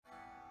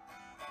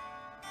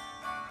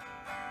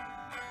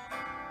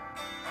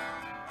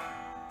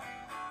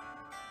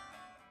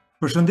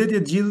Përshëndetje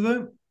të gjithëve,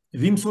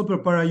 vim sot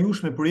përpara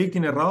jush me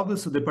projektin e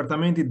radhës së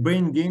Departamentit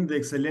Brain Gain dhe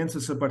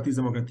Ekselencës së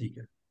Partisë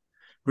Demokratike.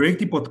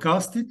 Projekti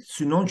podcastit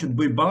synon që të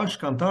bëj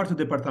bashkë anëtarë të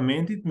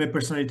departamentit me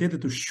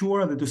personalitetet të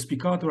shquara dhe të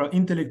spikatura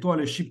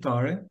intelektuale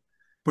shqiptare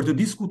për të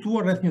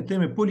diskutuar rreth një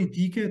teme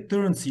politike të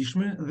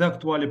rëndësishme dhe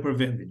aktuale për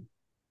vendin.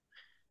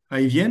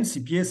 Ai vjen si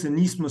pjesë e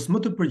nismës më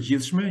të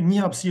përgjithshme,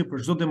 një hapësirë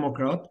për çdo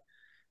demokrat,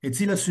 e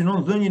cila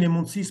synon dhënien e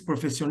mundësisë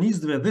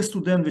profesionistëve dhe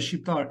studentëve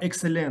shqiptar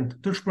ekselent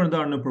të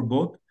shpërndarë nëpër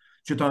botë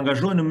që të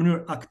angazhohen në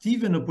mënyrë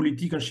aktive në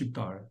politikën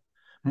shqiptare.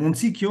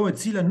 Mundësi kjo e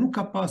cila nuk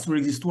ka pasur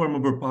ekzistuar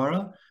më përpara,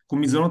 ku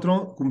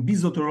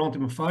mbizotëronte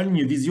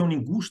një vizion i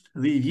ngushtë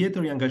dhe i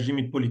vjetër i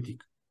angazhimit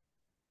politik.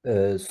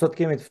 Sot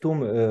kemi të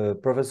ftuar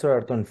profesor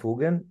Artan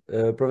Fugën.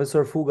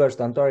 Profesor Fuga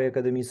është antar i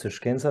Akademisë së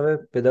Shkencave,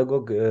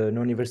 pedagog në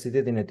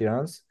Universitetin e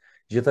Tiranës.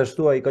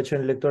 Gjithashtu ai ka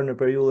qenë lektor në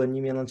periudhën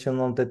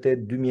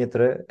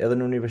 1998-2003 edhe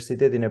në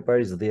Universitetin e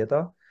Paris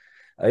 10.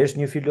 Ai është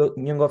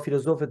një nga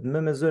filozofët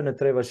më me zë në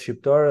treva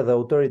shqiptare dhe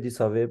autor i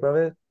disa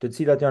veprave, të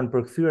cilat janë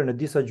përkthyer në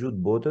disa gjuhë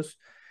të botës.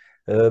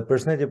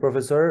 Përshëndetje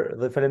profesor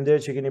dhe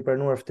faleminderit që keni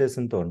pranuar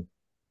ftesën tonë.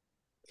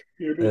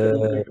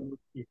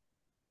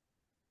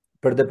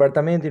 Për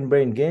departamentin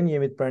Brain Gain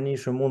jemi të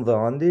pranishëm unë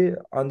dhe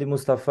Andi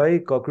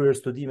Mustafaj ka kryer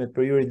studimet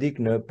për juridik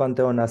në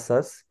Pantheon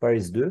Assas,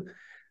 Paris 2,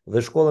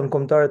 dhe shkollën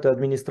kombëtare të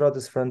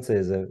administratës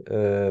franceze.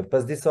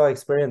 Pas disa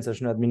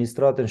eksperjencash në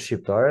administratën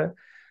shqiptare,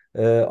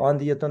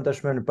 Andi jeton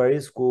tashmë në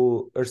Paris,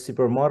 ku është si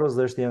përmarrës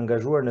dhe është i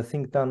angazhuar në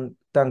think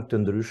tank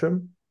të ndryshëm,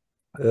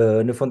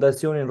 në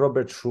Fondacionin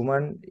Robert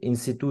Schuman,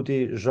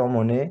 Instituti Jean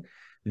Monnet,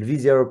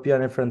 Lëvizja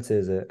Europiane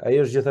Franceze. Ai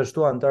është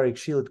gjithashtu antar i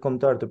Këshillit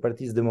Kombëtar të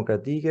Partisë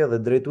Demokratike dhe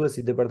drejtues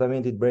i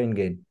departamentit Brain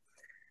Gain.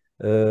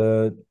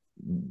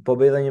 Po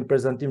bëj edhe një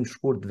prezantim të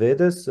shkurt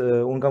vetes.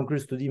 Unë kam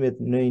kryer studimet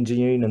në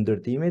inxhinierinë e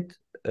ndërtimit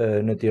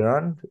në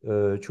Tiranë,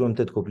 quhem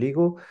Tedi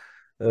Kopliku,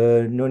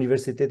 në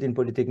Universitetin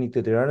Politeknik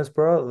të Tiranës,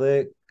 pra, dhe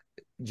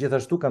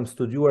gjithashtu kam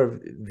studiuar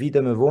vite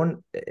më vonë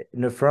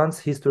në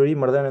Francë histori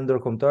marrëdhënie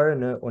ndërkombëtare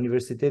në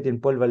Universitetin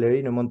Paul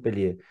Valéry në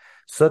Montpellier.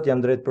 Sot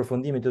jam drejt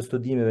përfundimit të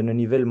studimeve në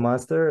nivel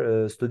master,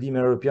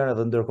 studime europiane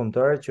dhe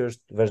ndërkombëtare, që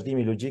është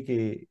vazhdimi logjik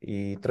i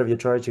 3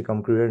 vjeçarit që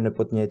kam kryer në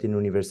po të njëjtin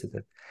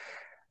universitet.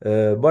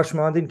 Bashkë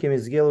me Andin kemi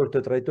zgjedhur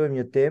të trajtojmë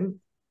një temë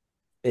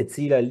e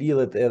cila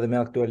lidhet edhe me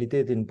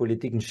aktualitetin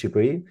politik në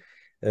Shqipëri,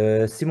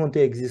 si mund të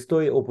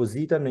ekzistojë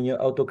opozita në një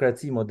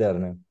autokraci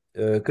moderne.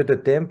 Këtë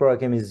temë pra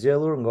kemi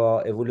zgjedhur nga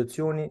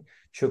evolucioni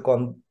që ka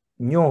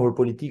njohur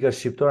politika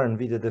shqiptare në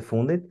vitet e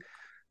fundit,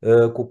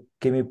 ku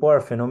kemi parë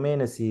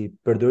fenomene si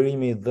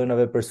përdorimi i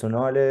dhënave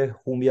personale,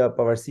 humbja e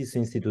pavarësisë së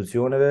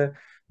institucioneve,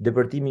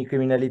 depërtimi i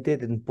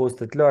kriminalitetit në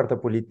poste të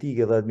larta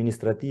politike dhe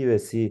administrative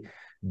si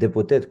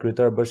deputet,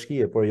 kryetar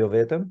bashkie, por jo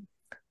vetëm,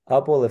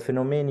 apo dhe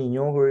fenomeni i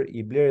njohur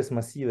i blerjes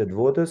masive të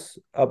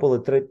votës, apo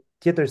dhe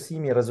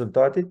tjetërsimi i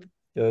rezultatit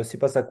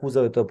sipas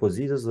akuzave të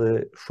opozitës dhe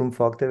shumë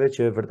fakteve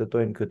që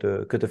vërtetojnë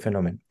këtë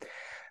fenomen.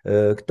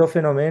 Këto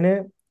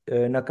fenomene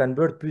na kanë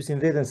bërë të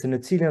pyesim veten se në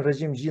cilin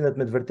regjim gjendet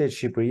me të vërtetë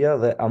Shqipëria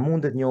dhe a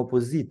mundet një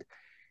opozitë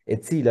e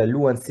cila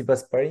luan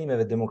sipas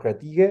parimeve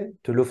demokratike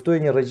të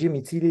luftojë një regjim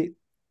i cili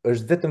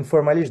është vetëm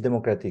formalisht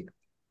demokratik.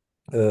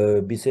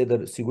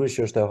 Biseda sigurisht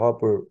që është e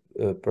hapur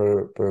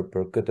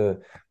për këtë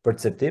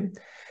perceptim.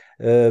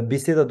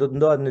 Biseda do të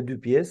ndahet në 2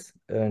 pjesë.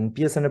 Në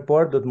pjesën e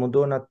parë do të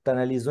mundohena të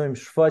analizojmë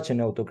shfaqjen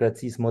e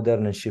autokracisë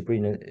moderne në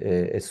Shqipërinë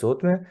e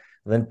sotme,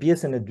 dhe në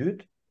pjesën e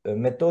dytë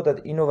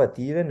metodat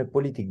inovative në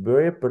politikë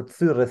bërje për të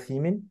thyrë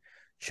rrethimin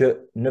që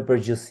në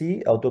përgjithësi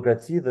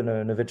autokraci dhe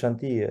në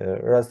veçanti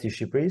rasti i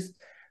Shqipërisë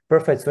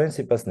përfaqësojnë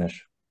sipas nesh.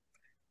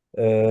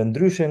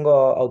 Ndryshe nga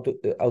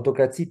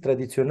autokracitë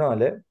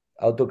tradicionale,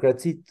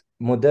 autokracitë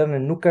moderne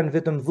nuk kanë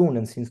vetëm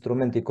dhunën si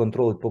instrument i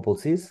kontrollit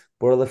popullsisë,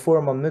 por edhe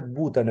forma më të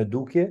buta në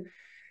dukje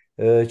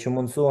që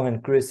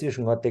mundsohen kryesisht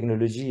nga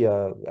teknologjia,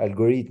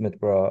 algoritmet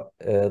pra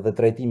dhe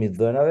trajtimi i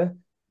dhënave,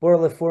 por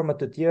edhe forma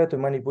të tjera të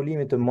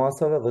manipulimit të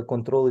masave dhe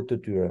kontrollit të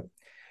tyre.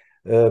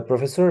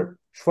 Profesor,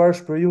 çfarë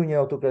është për ju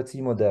një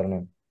autokraci moderne?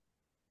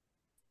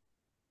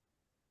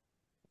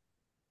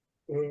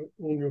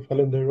 Unë ju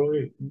falenderoj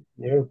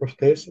njëherë për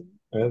ftesën,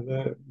 edhe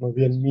më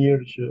vjen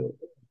mirë që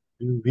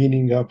ju vini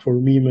nga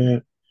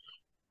formime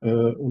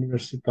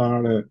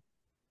universitare,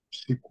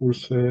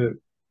 sikurse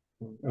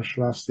është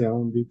rasti i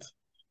Andit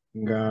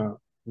nga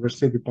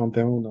Universiteti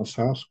Pantheon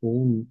Assas, ku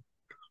unë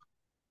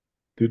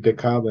 2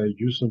 dekada e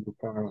gjysmë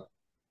përpara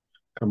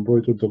kam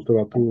mbrojtur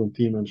doktoraturën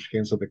time në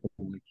shkencat e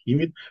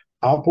komunikimit,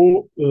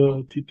 apo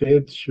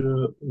titet që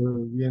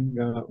vjen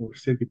nga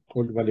Universiteti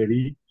Paul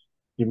Valéry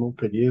i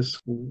Montpellier,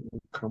 ku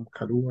kam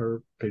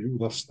kaluar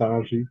periudha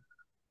stazhi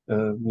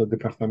në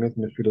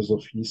departamentin e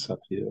filozofisë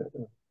atje,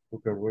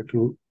 duke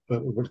vërtetur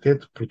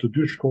vërtet për të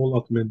 2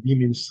 shkollat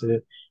mendimin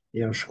se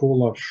janë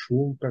shkolla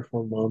shumë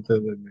performante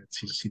dhe me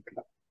cilësi të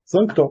lartë.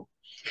 Thënë këto,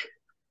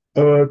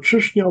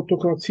 ç'është një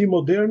autokraci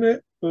moderne,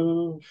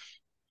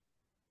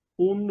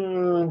 unë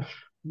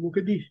nuk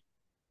e di.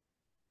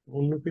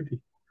 Unë nuk e di.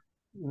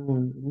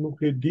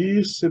 Nuk e di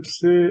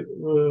sepse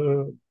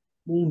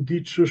mund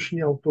ditë që është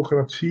një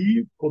autokraci,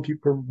 po t'i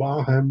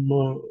përmbahem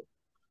në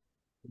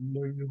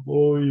një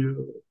lloj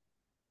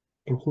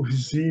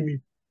përkufizimi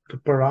të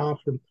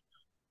parafort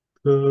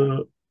të,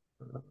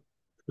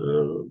 të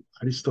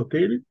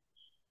Aristotelit,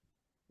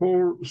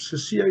 por se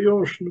si ajo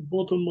është në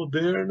botën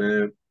moderne,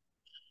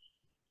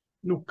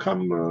 nuk kam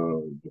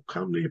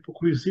në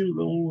hipokrizim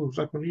dhe unë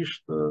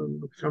zakonisht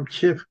nuk kam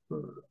qef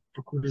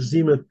për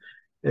kufizimet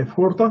e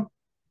forta.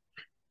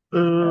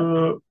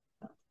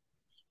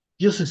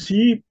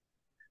 Gjithsesi,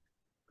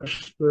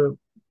 është,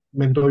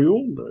 mendoj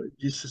unë,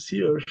 gjithsesi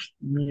është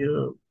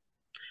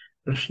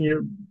një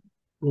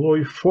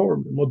lloj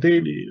forme,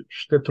 modeli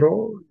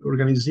shtetëror,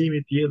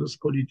 organizimit të jetës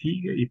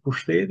politike, i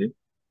pushtetit,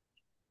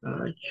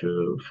 që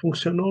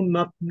funksionon në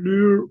atë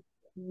mënyrë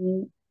ku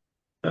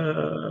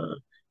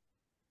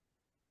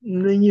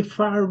në një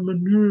farë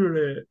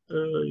mënyre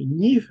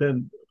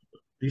njihen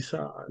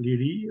disa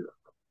liri,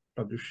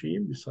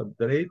 padyshim, disa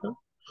drejta,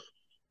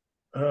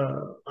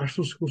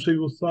 ashtu sikur se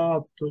ju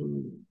thatë,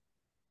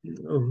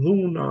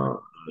 dhuna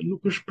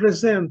nuk është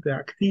prezente,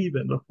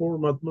 aktive në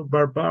format më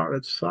barbare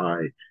të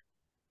saj,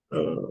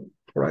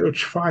 por ajo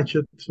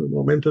shfaqet në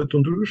momente të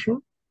ndryshme.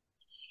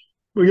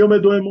 Po jo me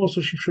do e mos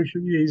është një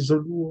shoqëri e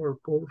izoluar,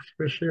 por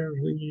shpeshherë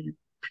dhe një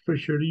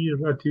shoqëri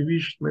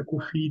relativisht me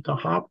kufi të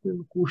hapur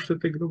në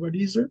kushtet e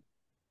globalizimit.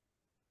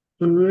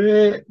 Dhe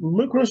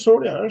më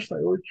kryesorja është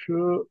ajo që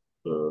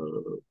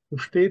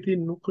pushteti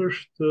nuk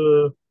është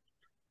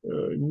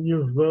një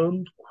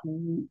vend ku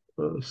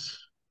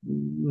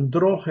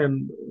ndrohen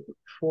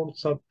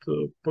forcat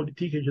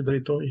politike që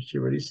drejtojnë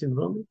qeverisin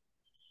vendit,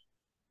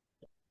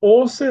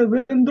 ose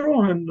dhe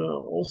ndrohen,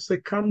 ose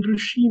ka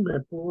ndryshime,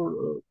 por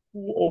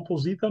ku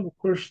opozita nuk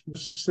është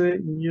se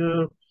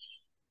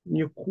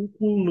një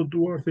kukull në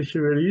duart e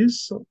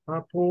qeverisë,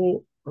 apo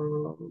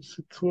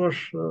si thua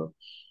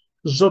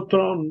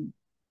zotron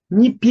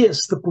një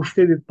pjesë të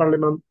pushtetit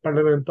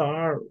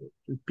parlamentar,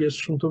 një pjesë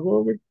shumë të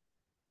vogël,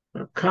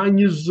 ka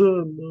një zë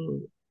në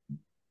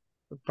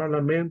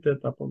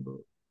parlamentet apo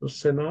në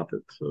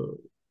senatet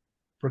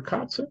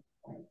përkatëse,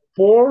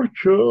 por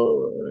që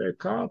e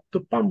ka të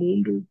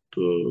pamundur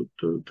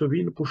të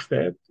vinë në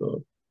pushtet,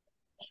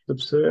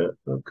 sepse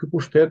ky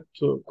pushtet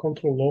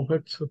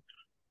kontrollohet,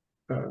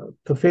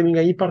 të themi,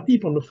 nga një parti,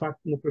 por në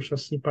fakt nuk është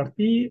asnjë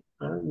parti,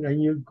 nga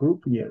një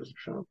grup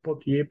njerëzish, po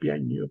t'jepja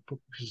një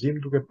përkufizim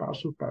duke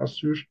pasur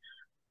parasysh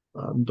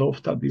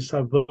ndofta disa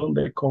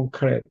vende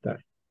konkrete.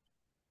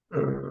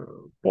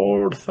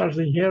 Por thash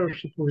edhe një herë,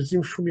 është një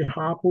përkufizim shumë i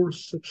hapur,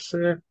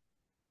 sepse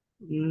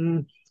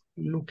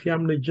nuk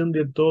jam në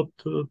gjendje dot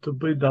të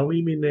bëj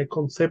dallimin e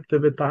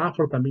koncepteve të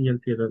afërta me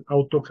njëri tjetrën.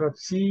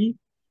 Autokraci,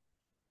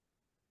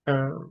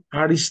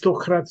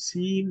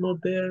 aristokraci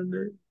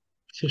moderne,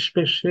 që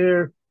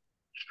shpeshherë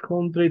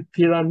shkon drejt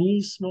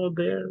tiranisë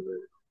moderne,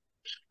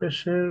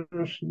 shpeshherë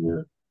është një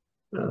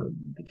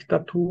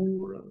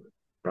diktaturë,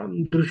 pra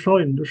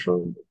ndryshojnë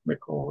me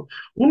kohën.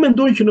 Unë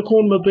mendoj që në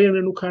kohën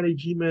moderne nuk ka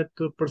regjime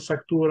të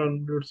përcaktuara në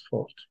mënyrë të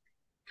fortë.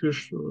 Ky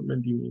është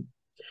mendimi im.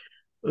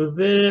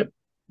 Dhe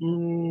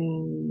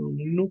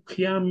nuk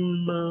jam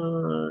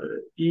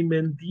i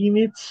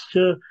mendimit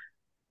që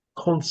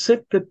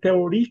konceptet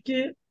teorike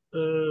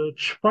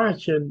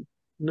shfaqen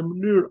në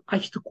mënyrë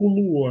aq të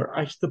kulluar,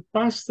 aq të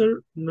pastër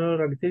në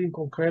realitetin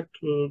konkret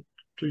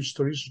të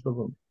historisë të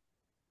vendit.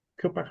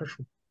 Kjo pak a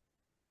shumë.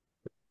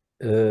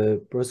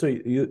 Profesor,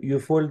 ju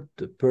folët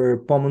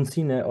për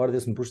pamundësinë e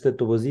ardhes në pushtet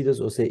të opozitës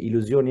ose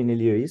iluzionin e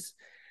lirisë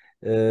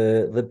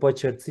dhe pa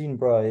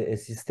qartësinë pra e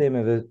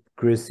sistemeve,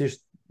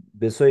 kryesisht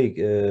besoj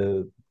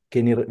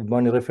keni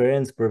bani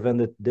referencë për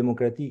vendet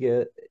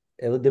demokratike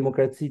edhe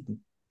demokracitë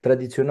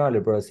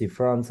tradicionale, pra si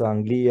Franca,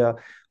 Anglia,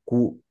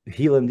 ku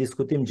hidhen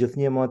diskutim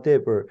gjithnjë më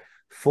tepër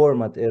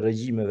format e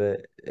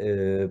regjimeve,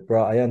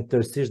 pra a janë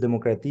tërësisht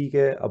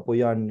demokratike apo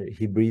janë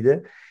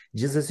hibride.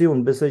 Gjithsesi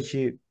unë besoj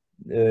që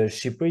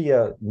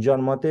Shqipëria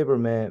ngjan më tepër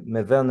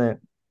me vende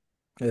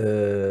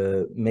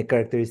me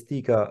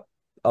karakteristika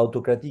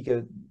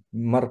autokratike,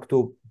 marr këtu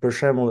për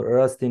shembull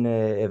rastin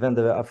e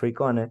vendeve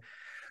afrikane,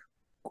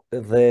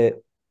 dhe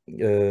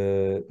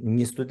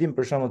një studim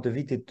për shembull të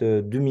vitit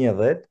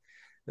 2010,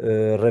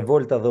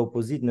 revolta dhe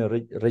opozit në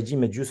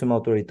regjime gjysmë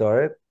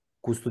autoritare,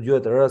 ku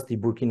studiohet rasti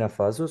i Burkina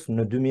Fasos.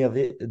 Në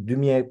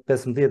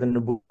 2015 në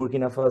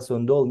Burkina Faso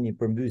ndodh një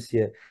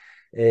përmbysje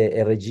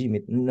e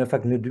regjimit, në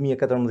fakt në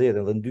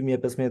 2014 dhe në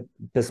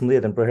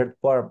 2015 për herë të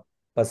parë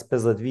pas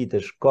 50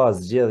 vitesh ka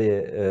zgjedhje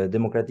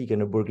demokratike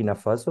në Burkina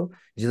Faso.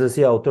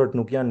 Gjithsesi autorët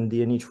nuk janë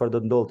ndjeni çfarë do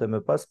të ndodhte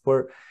më pas,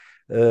 por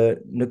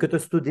në këtë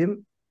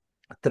studim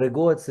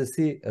tregohet se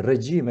si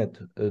regjimet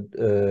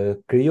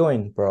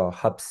krijojnë pra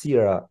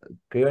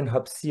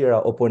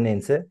hapësira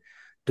oponence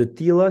të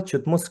tilla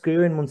që të mos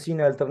krijojnë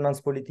mundësinë e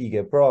alternancë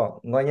politike. Pra,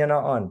 nga njëra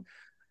anë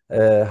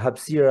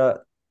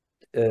hapësira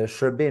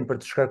shërbejnë për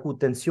të shkarkuar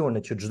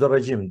tensione që çdo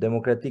regjim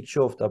demokratik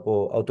qoftë apo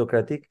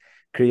autokratik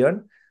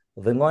krijon,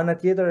 dhe nga ana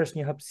tjetër është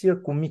një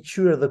hapësirë ku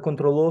miqëqyret dhe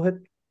kontrollohet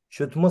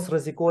që të mos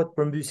rrezikohet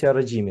përmbysja e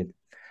regjimit.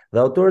 Dhe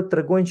autorët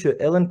tregojnë që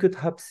edhe në këtë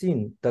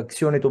hapësinë të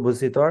aksionit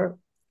opozitar,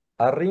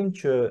 arrin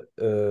që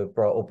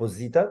pra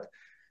opozitat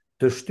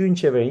të shtyjnë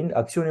qeverinë,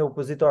 aksioni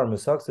opozitar më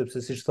saktë,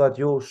 sepse siç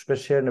thatë ju,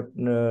 shpeshherë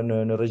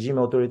në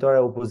regjime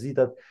autoritare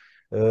opozitat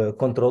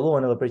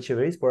kontrollohen edhe prej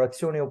qeverisë, por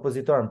aksioni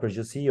opozitar në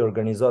përgjithësi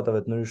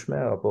organizatave të ndryshme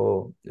apo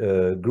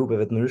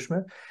grupeve të ndryshme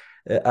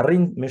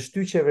arrin me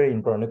shty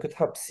qeverinë pra në këtë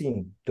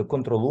hapësinë të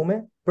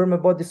kontrolluar për me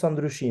bë disa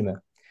ndryshime.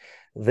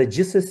 Dhe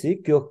gjithsesi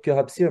kjo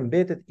hapësirë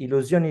mbetet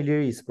iluzion i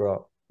lirisë, pra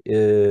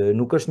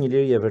nuk është një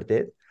liri e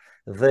vërtet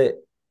dhe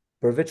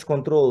përveç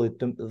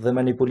kontrollit dhe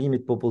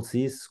manipulimit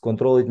popullsisë,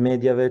 kontrollit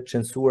mediave,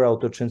 censura,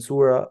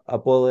 autocensura,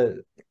 apo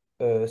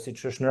edhe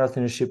siç është në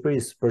rastin e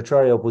Shqipërisë,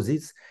 përçarja e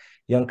opozicës,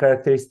 janë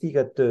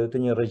karakteristikat të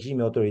një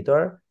regjimi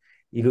autoritar.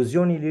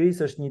 Iluzioni i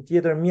lirisë është një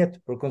tjetër mjet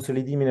për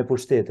konsolidimin e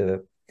pushteteve.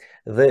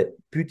 Dhe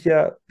pyetja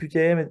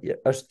jeme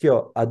është kjo: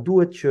 a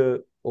duhet që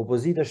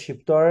opozita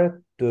shqiptare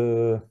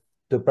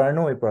të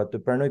pranoj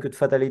këtë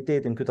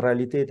fatalitetin, këtë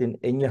realitetin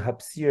e një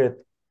hapësire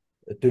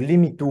të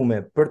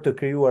limitume për të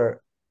krijuar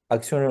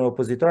aksionin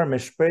opozitar me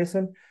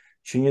shpresën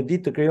që një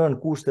ditë të krijohen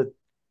kushtet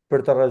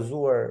për të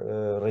rrëzuar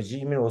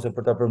regjimin ose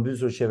për ta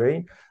përmbysur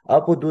qeverinë,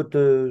 apo duhet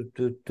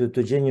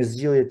të gjejë një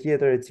zgjidhje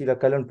tjetër e cila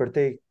kalon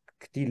përtej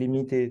këtij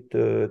limiti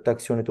të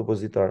aksionit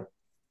opozitar.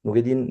 Nuk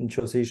e di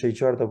nëse ishte i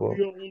qartë apo.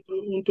 Jo,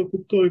 unë të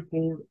kuptoj,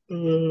 por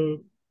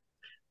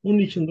unë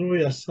i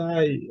qëndroj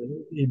asaj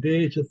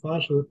ideje që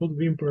thashë dhe po të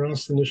vim për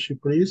rastin e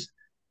Shqipërisë.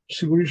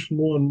 Sigurisht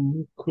mua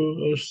nuk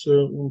është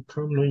unë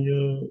kam në një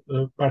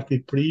parti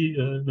pri,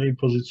 në një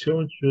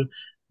pozicion që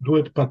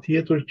duhet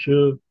patjetër që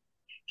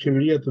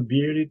qeveria të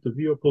bjeri të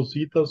vi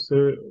opozita, se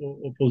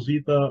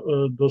opozita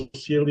do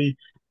sjelli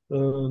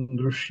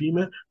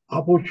ndryshime,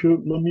 apo që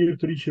më mirë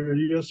të ri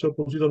qeveria se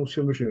opozita nuk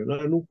sjell ndryshime.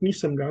 Ne nuk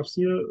nisem nga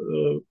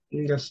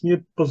asnjë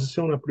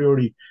pozicion a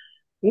priori.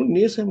 Unë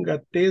nisem nga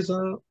teza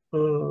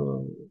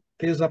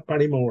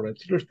parimore.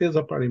 Cilë është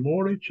teza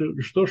parimore? Që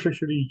çdo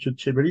shoqëri që të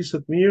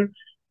qeveriset mirë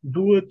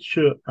duhet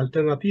që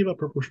alternativa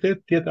për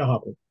pushtet të jetë e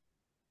hapur.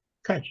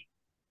 Kaq.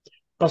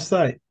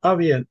 Pastaj,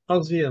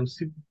 as vjen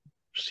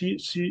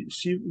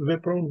si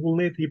vepron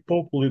vullneti i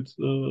popullit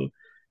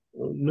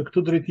në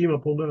këtë drejtim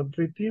apo në atë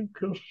drejtim,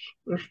 kjo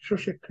është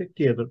çështje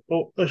tjetër.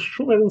 Po është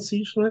shumë e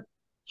rëndësishme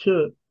që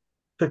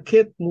të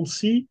ketë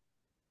mundësi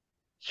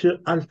që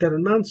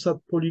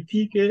alternancat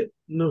politike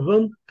në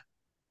vend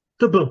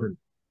të bëhen.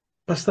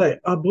 Pastaj,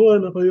 a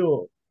bëhen apo jo?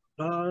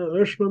 A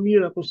është më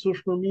mirë apo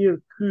s'është më mirë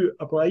ky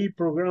apo ai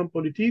program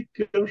politik,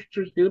 kjo është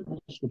çështje për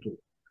të diskutuar.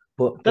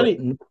 Tani,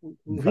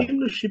 vim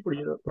në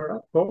Shqipëri,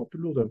 po, të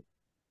lutem.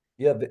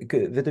 Ja,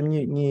 vetëm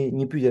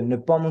një pyetje, në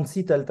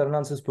pamundësi të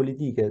alternancës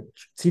politike,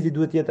 cili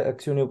duhet jetë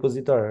aksioni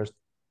opozitar? Është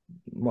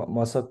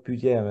ma saktë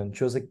pyetja eme,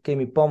 nëse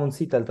kemi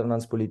pamundësi të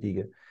alternancës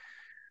politike.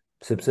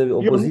 Sepse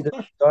opozita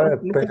shqiptare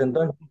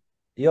pretendon,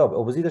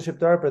 opozita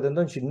shqiptare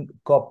pretendon që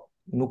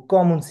nuk ka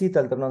mundësi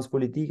të alternancës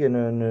politike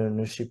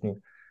në Shqipëri.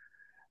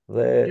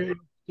 Dhe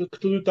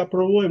këtë duhet ta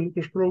provojmë, nuk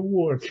është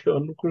provuar kjo,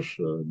 nuk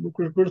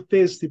është bërë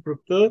testi për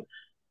këtë,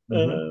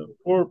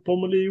 por po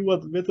më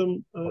lejuat vetëm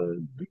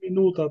 2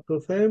 minuta të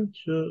them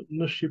që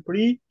në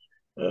Shqipëri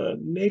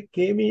ne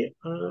kemi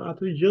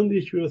atë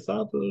gjendje që e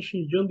thatë,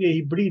 është një gjendje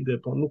hibride,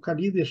 po nuk ka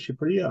lidhje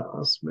Shqipëria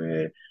as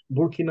me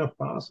Burkina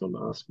Faso,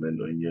 as me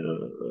ndonjë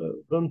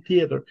vend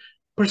tjetër.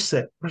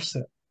 Përse?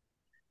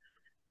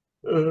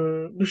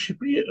 Në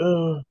Shqipëri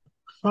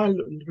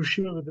falë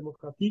ndryshimeve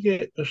demokratike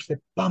është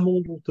e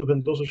pamundur të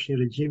vendosësh një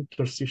regjim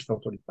tërësisht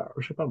autoritar.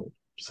 Është e pamundur.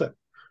 Pse?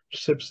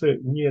 Sepse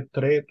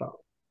 1/3,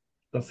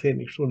 ta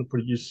themi kështu në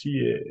përgjithësi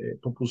e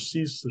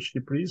popullsisë së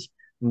Shqipërisë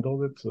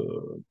ndodhet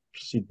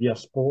si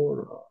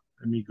diasporë,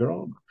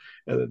 emigron,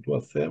 edhe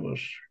dua të them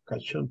ka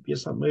qenë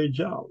pjesa më e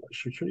gjallë e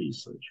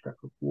shoqërisë që ka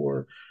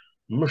kërkuar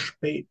më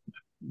shpejt,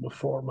 në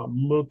forma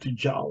më të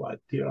gjalla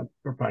e tjera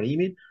për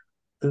parimin.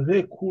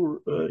 Dhe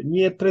kur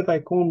 1/3 e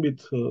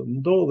kombit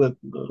ndodhet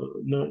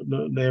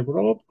në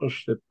Evropë,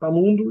 është e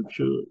pamundur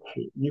që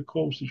një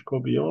komb siç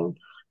kombi jon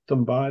të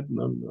mbahet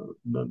në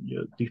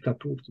një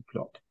diktaturë të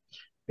plotë.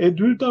 E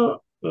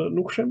dyta,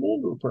 nuk është e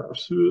mundur për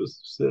arsye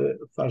se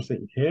thashë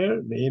një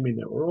herë, ne jemi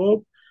në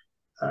Europë,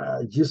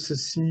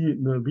 gjithsesi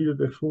në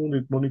vitet e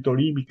fundit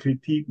monitorimi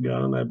kritik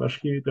nga ana e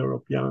Bashkimit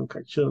Evropian ka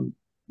qenë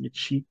një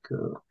çik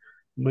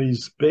më i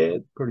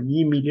zbet për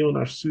 1 milion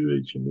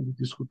arsye që mund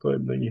të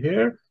diskutojmë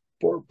ndonjëherë,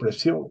 por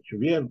presion që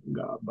vjen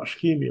nga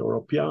Bashkimi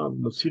Evropian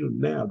në cilën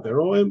ne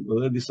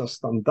aderojmë dhe disa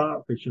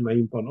standarde që na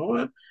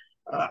imponohen,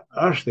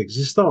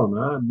 ekziston,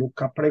 nuk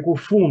ka prekur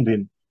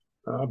fundin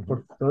për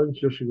të thënë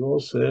që shiko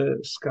se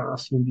s'ka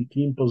asnjë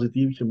ndikim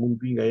pozitiv që mund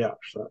të vi nga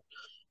jashtë.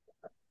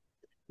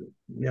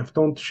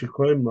 Mjafton të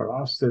shikojmë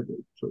raste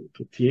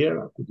të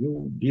tjera, ku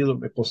diu, lidhur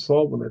me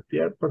Kosovën e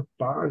tjerë, për të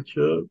parë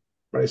që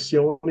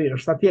presioni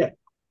është atje.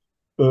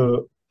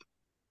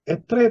 E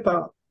treta,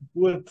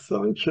 duhet të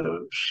thënë që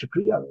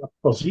Shqipëria,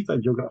 pozita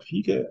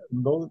gjeografike,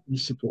 ndodhet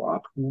një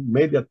situatë ku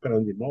mediat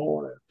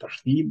perëndimore,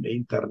 tashtim me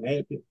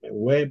internetin, me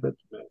webet,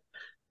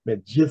 me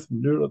gjithë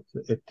mënyrët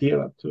e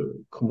tjera të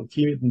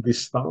komunikimit në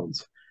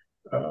distancë,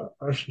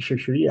 është një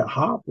shoqëri e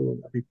hapur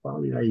nga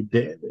pikpamja e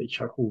ideve, e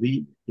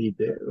qarkullimit të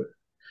ideve,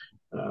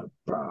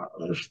 Pra,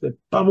 është e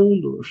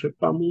pamundur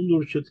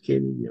që të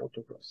kemi një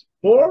autokrasi.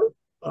 Por,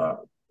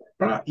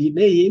 pra,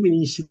 ne jemi në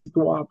një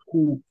situatë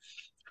ku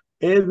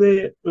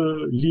edhe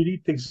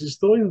lirit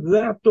ekzistojnë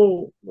dhe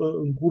ato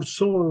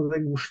ngurësohen dhe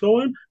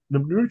ngushtohen në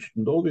mënyrë që të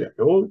ndodhi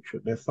ajo që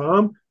ne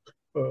thamë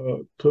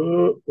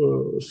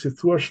si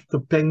thua, të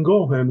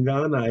pengohen nga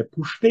ana e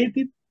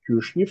pushtetit, që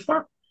është një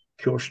fakt,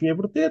 kjo është një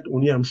vërtet,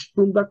 unë jam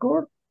shumë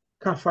dakord,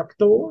 ka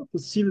faktorë të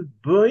cilët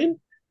bëjnë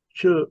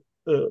që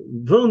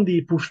vendi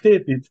i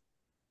pushtetit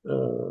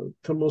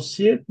të mos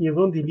jetë një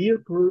vend i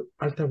lirë për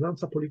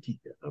alternanca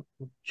politike,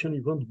 që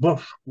një vend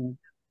bosh ku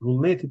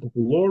vullneti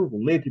popullor,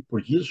 vullneti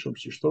përgjithshëm,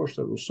 si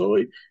thoshte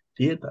Rusoj,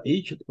 të jetë ai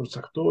që të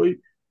përcaktoj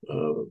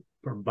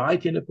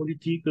përmbajtjen e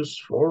politikës,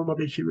 format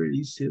e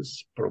qeverisjes,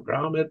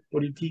 programet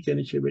politike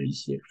në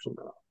qeverisje e kështu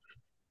me radhë.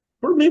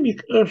 Problemi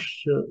është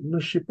që në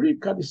Shqipëri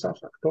ka disa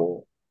faktorë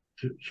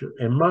që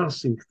e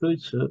masin këtë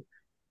që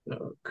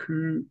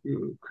ky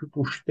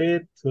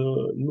pushtet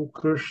nuk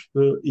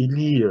është i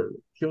lirë.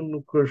 Kjo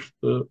nuk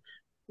është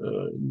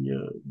një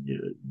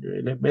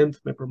element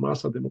me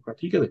përmasa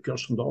demokratike dhe kjo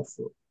s'ndodh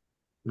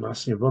në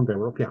asnjë vend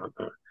evropian.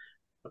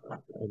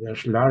 Edhe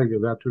është larg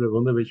edhe atyre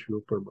vendeve që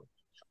nuk përmend.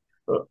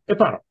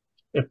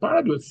 E para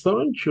duhet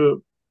thënë që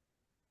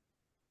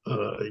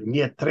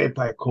një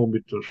treta e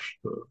kombit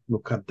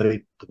nuk ka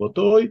drejt të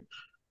votojë.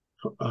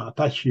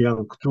 Ata që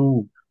janë këtu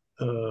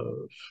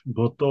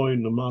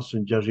votojnë në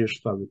masën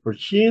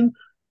 60-70%,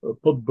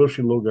 po të bësh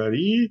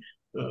llogari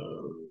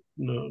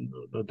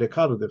në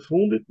dekadat e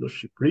fundit në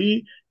Shqipëri,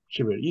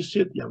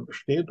 qeverisjet janë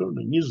mbështetur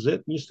në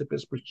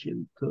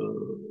 20-25%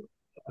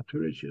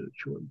 atyre që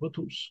quhen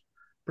votues.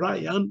 Pra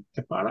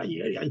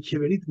janë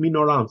qeveritë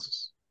minorancës.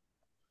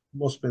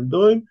 Mos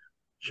mendojmë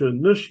që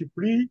në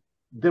Shqipëri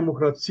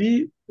demokraci,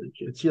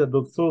 e cila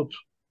do të thotë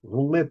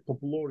vullnet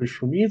popullor i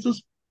shumicës,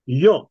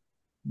 jo,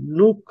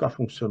 nuk ka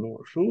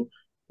funksionuar kështu.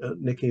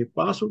 Ne kemi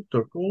pasur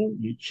tërkohë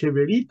një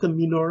qeveri të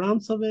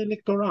minorancave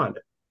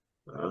elektorale.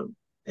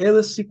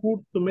 Edhe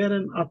sikur të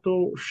merren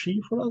ato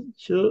shifra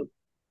që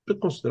të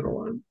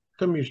konsiderohen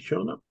të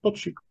mirëqëna, po të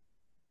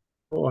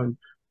shikohen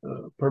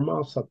për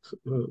masat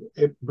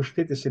e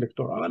mbështetjes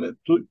elektorale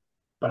të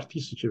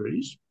partisë së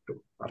qeverisë,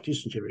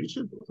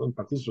 do të thonë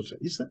Partisë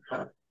Socialiste,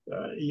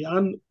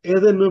 janë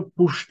edhe në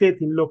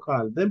pushtetin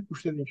lokal dhe në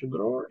pushtetin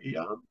qendror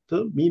janë të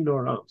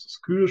minorancës.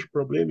 Ky është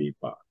problemi i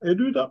parë. E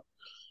dyta,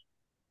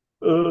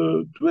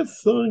 duhet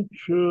thënë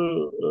që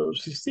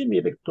sistemi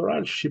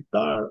elektoral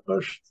shqiptar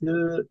është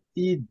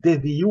i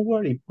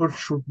devijuar, i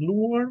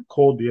përshurdhnuar,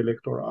 kodi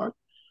elektoral,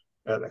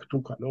 edhe këtu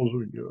ka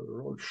lozur një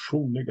rol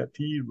shumë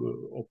negativ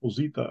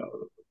opozita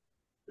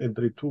e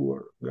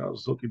drejtuar nga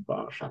zoti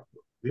Basha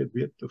 10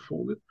 vjet të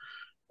fundit,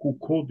 ku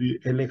kodi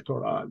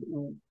elektoral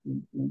u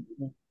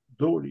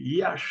doli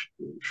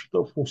jashtë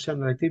çdo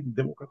funksionaliteti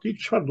demokratik.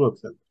 Çfarë duhet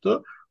të them këtë?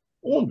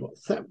 Unë do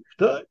të them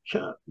këtë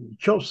që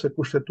nëse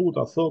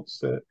kushtetuta thotë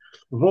se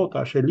vota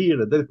është e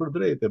lirë, drejt për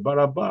drejt, e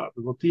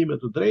barabartë, votime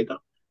të drejta,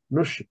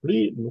 në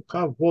Shqipëri nuk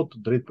ka votë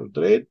drejt për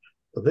drejt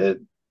dhe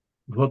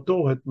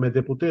votohet me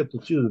deputet të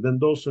cilët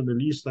vendosen në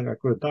lista nga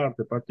kryetarët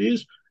e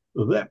partisë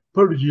dhe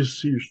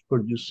përgjithsisht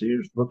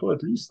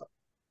votohet lista.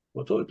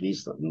 Do të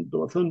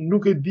thënë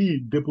nuk e di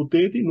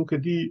deputeti, nuk e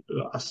di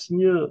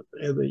asnjë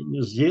edhe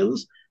një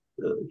zgjedhës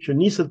që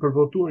niset për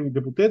votuar një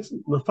deputet,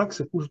 në fakt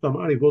se kush ta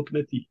marrë votën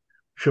e tij.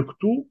 Që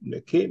këtu ne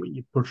kemi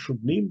një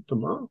përshëndrim të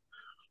madh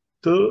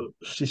të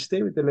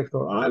sistemit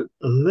elektoral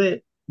dhe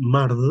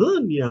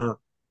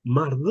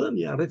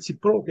marrëdhënia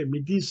reciproke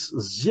midis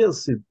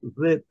zgjedhësit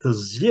dhe të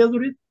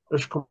zgjedhurit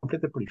është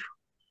komplet e prishur.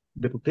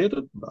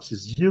 Deputetët, pasi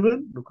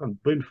zgjidhen, nuk kanë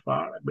të bëjnë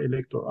fare me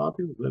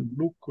elektoratin dhe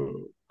nuk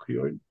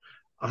krijojnë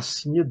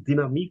asnjë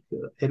dinamikë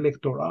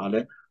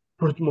elektorale,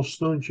 për të mos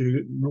thënë që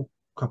nuk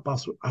ka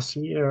pasur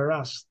asnjë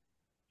rast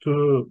të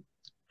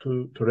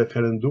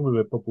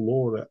referendumeve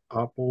popullore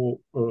apo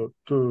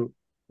të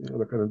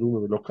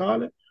referendumeve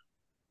lokale.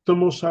 Të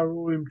mos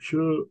harrojmë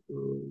që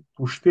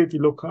pushteti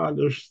lokal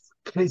është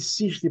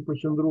krejtësisht i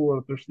përqendruar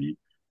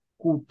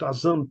ku ta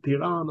zën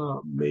Tirana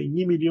me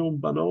 1 milion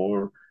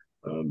banor,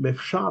 me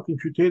fshatin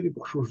qyteti, po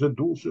kështu është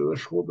Durrësi dhe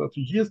Shkodra të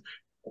gjithë,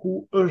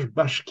 ku është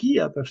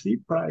bashkia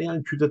pra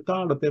janë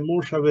qytetarët e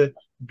moshave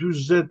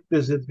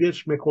 40-50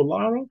 vjeç me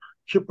kollaro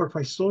që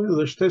përfaqësojnë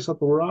dhe shtesat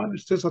rurale,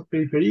 shtesat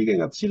periferike,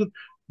 nga të cilët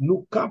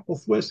nuk ka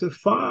pothuajse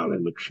fare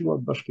në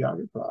këshillat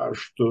bashkiake. Pra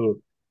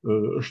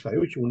është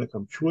ajo që unë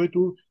kam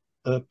quajtur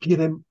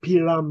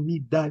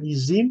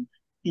piramidalizim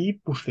i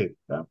pushtetit.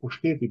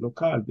 Pushteti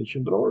lokal dhe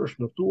qendror është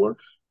ndërtuar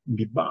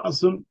mbi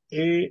bazën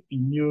e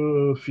një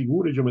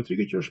figure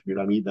gjeometrike që është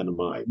piramida në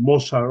maj.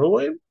 Mos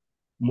harrojmë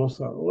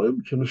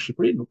që në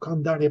Shqipëri nuk ka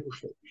ndarje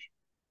pushtetesh.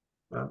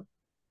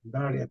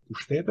 Ndarja e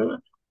pushteteve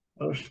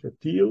është e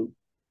tillë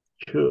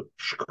që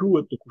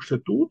shkruhet në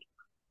kushtetutë,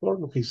 por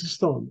nuk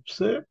ekziston.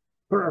 Pse?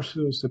 Për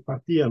arsye se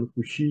partia në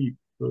fuqi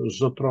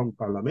zotron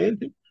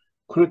parlamentin,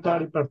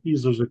 kryetari i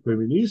partisë është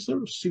kryeministër,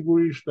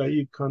 sigurisht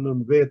ai ka nën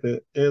vete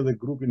edhe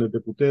grupin e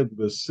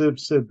deputetëve,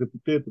 sepse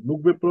deputetët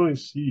nuk veprojnë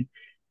si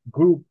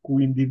grup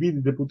ku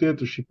individi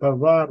deputet është i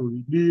pavarur,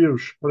 i lirë,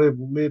 shpreh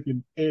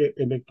vullnetin e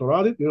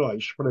elektoratit, jo, ai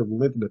shpreh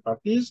vullnetin e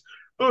partisë,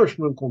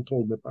 është në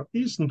kontroll me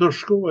partisë,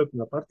 ndërshkohet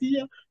nga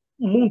partia,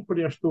 mund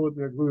përjashtohet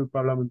nga grupi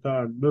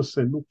parlamentar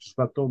nëse nuk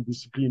zbaton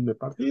disiplinën e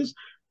partisë,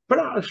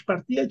 pra është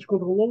partia që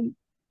kontrollon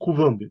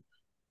kuvendin.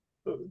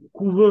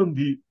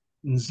 Kuvendi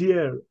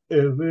nxjerr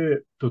edhe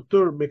të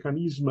tërë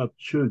mekanizmat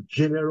që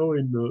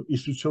gjenerojnë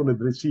institucionet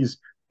drejtësisë,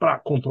 pra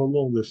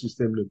kontrollon dhe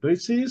sistemin e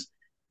drejtësisë.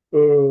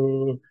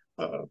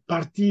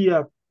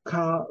 Partia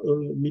ka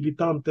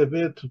militantë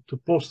vet të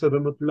posteve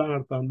më të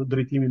larta në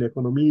drejtimin e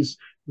ekonomisë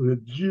dhe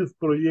gjithë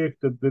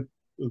projektet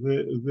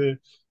dhe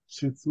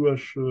si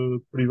thuash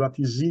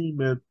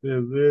privatizimet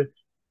edhe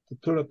të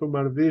tëra të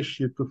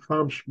marrëveshje të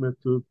famshme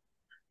të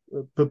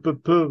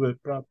PPP-ve,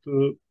 pra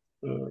të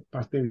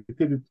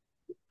partenaritetit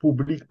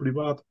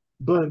publik-privat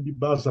bëhen mbi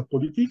baza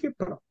politike,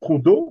 pra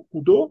kudo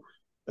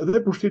edhe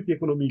pushteti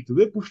ekonomik,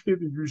 dhe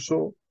pushteti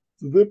gjyqësor,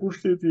 dhe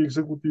pushteti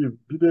ekzekutiv,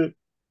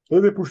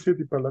 edhe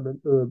pushteti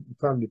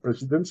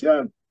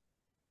presidencial,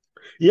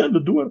 janë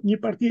në duart një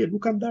partie,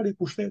 nuk kanë ndarje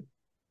pushteti.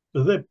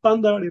 Dhe pa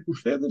ndarje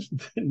pushtetesh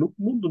nuk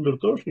mund të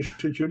ndërtosh një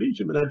shoqëri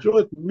që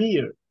menaxhohet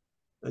mirë,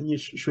 një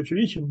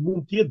shoqëri që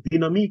mund të jetë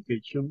dinamike,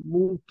 që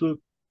mund të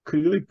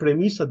krijojë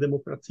premisa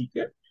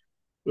demokratike.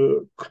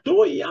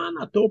 Këto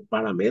janë ato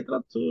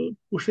parametrat të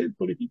pushtetit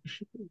politik të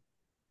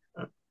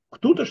Shqipërisë.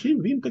 Këtu tash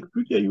vim tek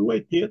pyetja juaj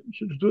tjetër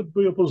që ç'duhet të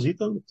bëjë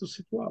opozita në këtë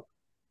situatë.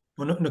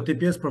 Po në këtë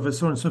pjesë,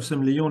 profesor, nëse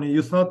më lejoni,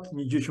 ju thatë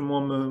një gjë që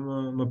mua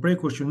më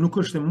preku është që nuk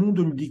është e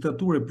mundur një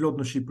diktaturë plot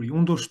në Shqipëri.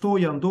 Unë do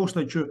shtoja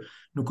ndoshta që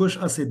nuk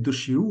është as e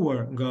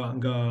dëshiruar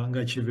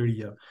nga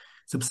qeveria.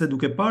 Sepse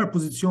duke parë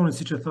pozicionin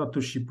siç e thatë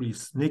të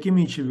Shqipërisë, ne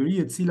kemi një qeveri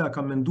e cila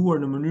ka menduar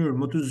në mënyrë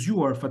më të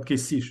zgjuar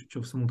fatkeqësisht,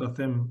 nëse mund ta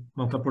them,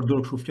 mund ta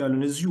përdor kështu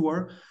fjalën e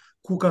zgjuar,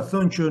 ku ka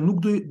thënë që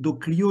nuk do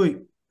krijoj,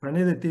 pra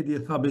ne dhe Tedi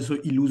e tha, besoj,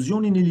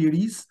 iluzionin e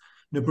lirisë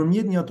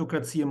nëpërmjet një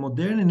autokracie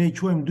moderne, ne e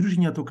quajmë ndryshe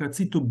një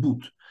autokraci të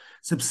butë.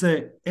 Sepse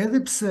edhe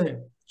pse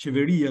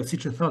qeveria,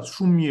 siç e thatë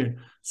shumë mirë,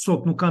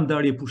 sot nuk ka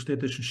ndarje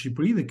pushtetesh në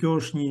Shqipëri, dhe kjo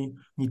është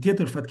një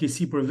tjetër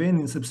fatkeqësi për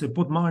vendin, sepse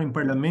po të marrim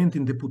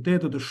parlamentin,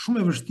 deputetët, është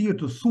shumë e vështirë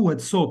të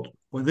thuhet sot,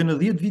 po edhe në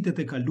 10 vitet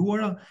e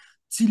kaluara,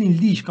 cilin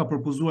ligj ka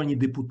propozuar një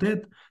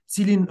deputet,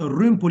 cilin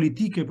rrym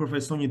politike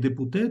përfaqëson një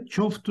deputet,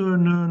 qoftë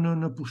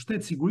në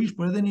pushtet sigurisht,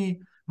 por edhe një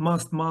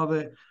masë të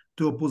madhe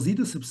të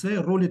opozitës,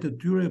 sepse rolet e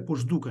tyre po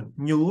zhduken.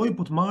 Një lloj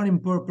po të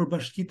marrim për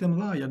bashkitë e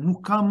mëdha,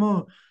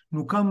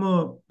 nuk ka më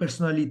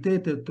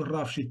personalitete të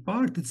rrafshit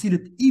parë, të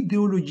cilët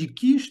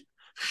ideologjikisht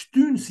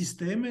shtyn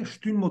sisteme,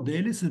 shtyn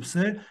modele,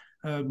 sepse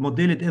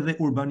modelet edhe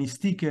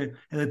urbanistike,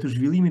 edhe të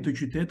zhvillimit të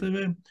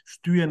qyteteve,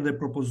 shtyhen dhe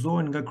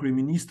propozohen nga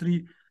kryeministri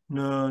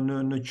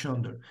në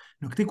qendër.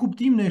 Në këtë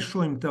kuptim ne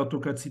shohim këtë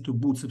autokraci të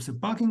butë, sepse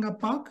pak e nga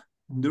pak,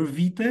 ndër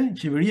vite,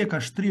 qeveria ka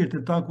shtrirë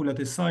tentakulat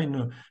e saj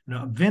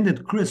në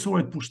vendet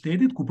kryesore të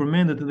pushtetit, ku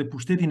përmendet edhe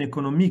pushtetin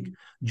ekonomik,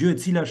 gjë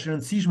e cila është e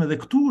rëndësishme, dhe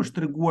këtu është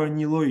treguar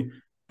një lloj,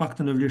 pak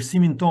të në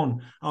vlerësimin ton,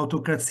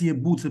 autokracie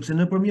butë, sepse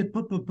nëpërmjet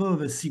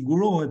PPP-ve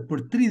sigurohet për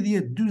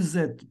 30,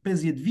 40,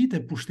 50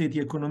 vite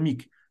pushteti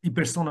ekonomik i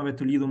personave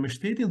të lidhur me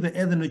shtetin, dhe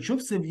edhe në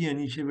qoftë se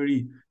vjen një qeveri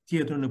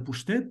tjetër në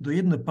pushtet, do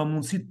jetë në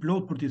pamundësi të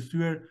plot për t'i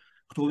thyer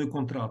këto lloj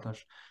kontratash.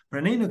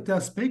 Pra ne në këtë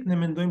aspekt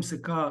ne mendojmë se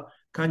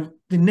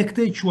ne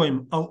këtë e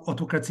quajmë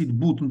autokraci të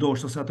butë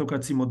ndoshta, ose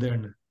autokraci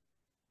moderne.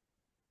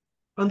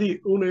 Andi,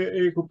 unë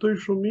e kuptoj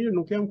shumë mirë,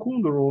 nuk jam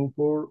kundër unë,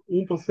 por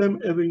unë po them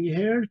edhe një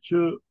herë që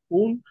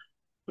unë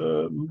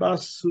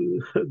mbas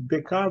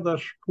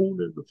dekadash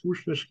pune në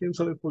fushën e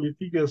shkencave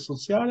politike dhe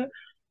sociale,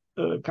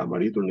 kam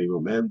arritur në një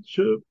moment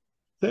që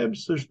them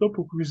se çdo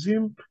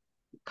përkufizim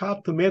ka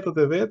të metat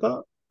e veta,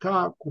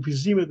 ka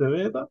kufizimet e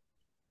veta,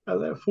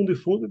 edhe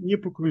fundit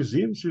një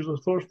përkufizim, siç do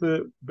thoshte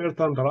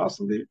Bertrand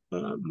Russell,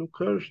 nuk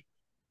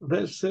është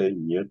dhe se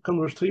një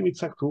këndvështrim i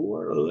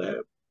caktuar, dhe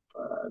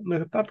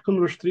në këtë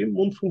këndvështrim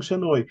mund të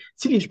funksionojë.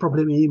 Cili është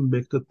problemi im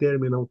me këtë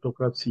termin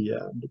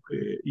autokracia, duke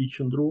i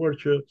qëndruar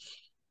që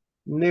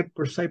ne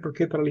për sa i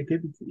përket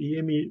realitetit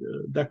jemi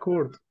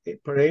dakord.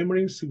 Për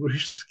emrin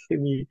sigurisht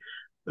kemi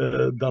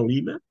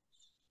dallime.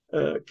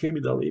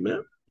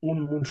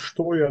 Unë mund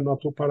shtoja në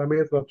ato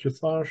parametrat që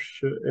thash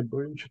që e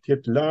bëjnë që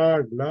t'jetë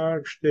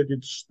larg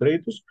shtetit së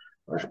drejtës,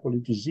 është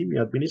politizimi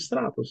i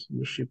administratës.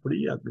 Në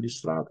Shqipëri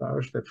administrata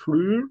është e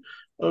fryrë,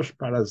 është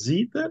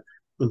parazite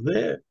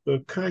dhe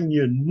ka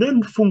një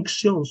nën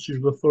funksion,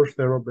 siç do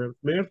thoshte Robert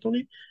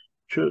Mertoni,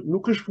 që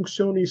nuk është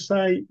funksioni i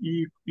saj i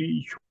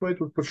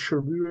quajtur për të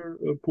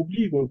shërbyer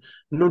publikun.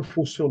 Nën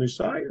funksioni i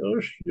saj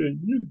është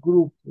një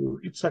grup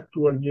i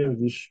caktuar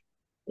njerëzish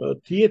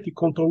të jetë i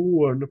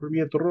kontrolluar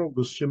nëpërmjet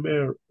rrogës që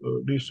merr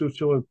në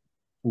institucionet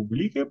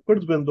publike për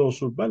të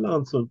vendosur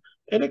balancën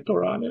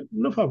elektorale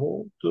në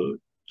favor të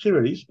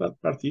qeverisë, pra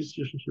partisë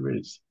që është në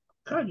qeverisë.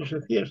 Ka që është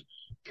e thjeshtë.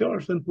 Kjo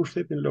është në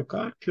pushtetin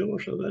lokal, kjo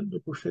është edhe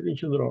në pushtetin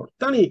qendror.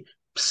 Tani,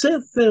 pse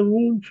them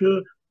unë që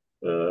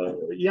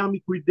jam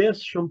i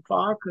kujdesshëm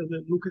pak,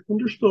 edhe nuk e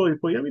kundërshtoj,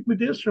 po jam i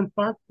kujdesshëm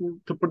pak,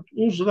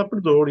 unë s'do ta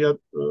përdorja,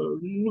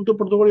 nuk do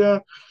përdorja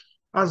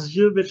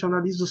asgjë veç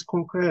analizës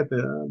konkrete,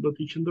 do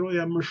t'i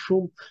qëndroja më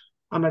shumë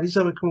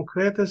analizave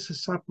konkrete se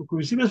sa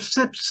përkufizime,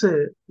 sepse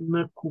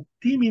në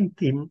kuptimin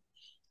tim,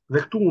 dhe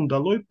këtu unë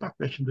ndalloj pak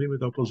nga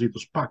qëndrimet e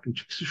opozitës, pak në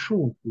çiksi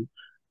shumë,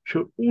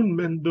 që unë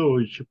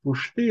mendoj që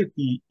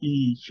pushteti i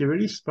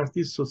qeverisë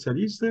Partisë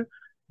Socialiste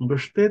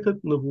mbështetet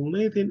në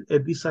vullnetin e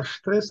disa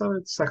shtresave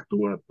të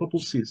caktuara të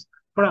popullsisë.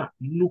 Pra,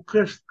 nuk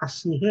është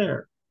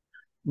asnjëherë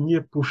një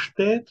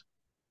pushtet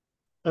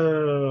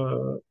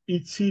i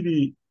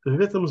cili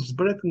vetëm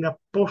zbret nga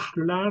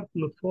poshtë lart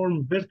në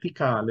formë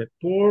vertikale,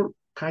 por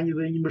ka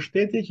dhe një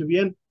mbështetje që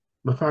vjen,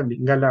 më falni,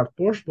 nga lart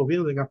poshtë, po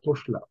vjen dhe nga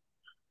poshtë lart.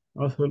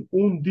 Do të thënë,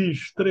 unë di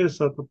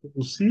shtresa të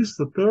popullsisë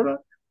të tëra,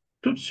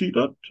 të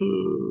cilat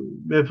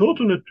me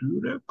votën e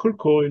tyre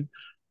kërkojnë,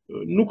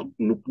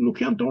 nuk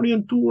janë të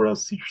orientuara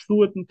siç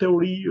thuhet në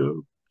teori,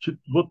 që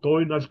të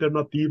votojnë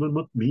alternativën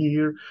më të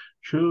mirë,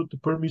 që të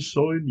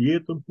përmirësojnë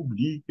jetën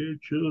publike,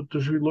 që të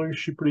zhvillojnë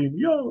Shqipërinë.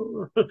 Jo,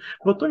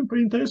 votojnë për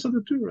interesat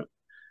e tyre.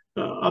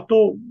 Ato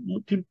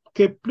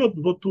ke plot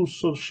votues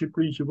sot në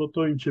Shqipëri që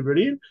votojnë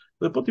qeverinë,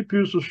 dhe po ti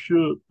pyesësh që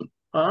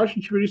a është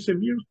një qeveri e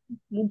mirë,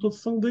 mund të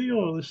thonë dhe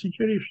jo, dhe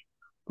sinqerisht.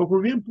 Po kur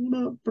vjen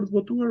puna për të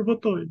votuar,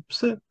 votojnë.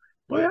 Pse?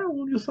 Po ja,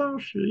 unë ju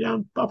thash,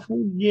 janë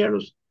pafund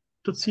njerëz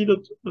të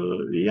cilët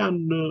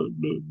janë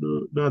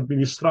në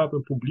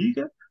administratën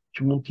publike,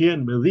 që mund të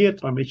jenë me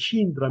dhjetra, me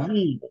qindra,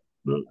 mijë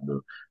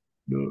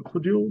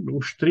në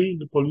ushtri,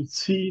 në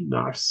polici, në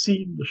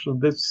arsim, në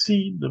shëndetësi,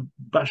 në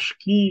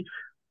bashki,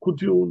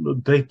 në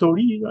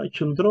drejtorira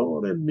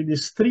qendrore, në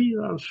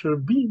ministrira, në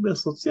shërbime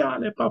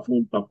sociale,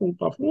 pafund,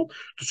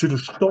 të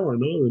cilët shtohen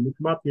dhe nuk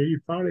mat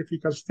njëri fare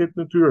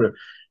efikasitetin e tyre.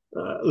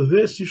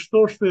 Dhe si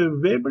thoshte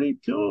Webri,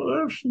 kjo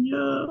është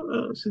një,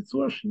 si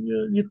thua,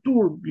 një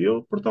turp, jo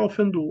për ta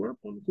ofenduar,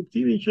 po në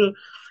kuptimin që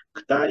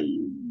këta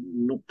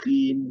nuk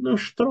i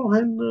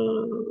nështrohen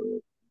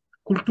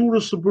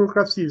kulturës së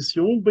burokracisë, që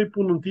unë bëj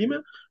punën time,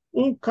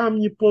 unë kam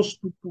një post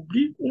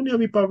publik, unë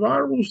jam i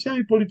pavarur, unë jam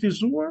i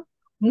politizuar,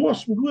 mua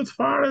s'm duhet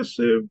fare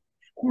se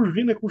kush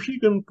vjen e kush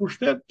ikën në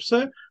pushtet,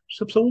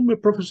 sepse unë me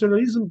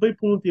profesionalizëm bëj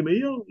punën time.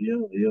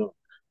 Jo.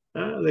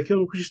 Dhe kjo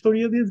nuk është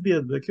historia 10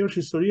 vjetëve, kjo është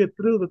historia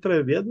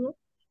 33 vjetëve,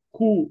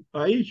 ku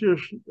ai që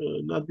është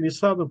në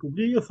administratën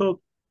publike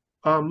thot,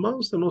 ama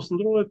se mos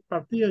ndrohet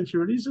partia në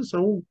qeverisë, se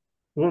unë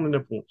vonën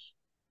e punës.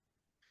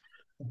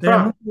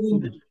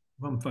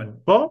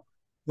 Po,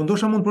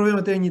 ndoshta mund të provojmë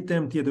atë një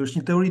temë tjetër, është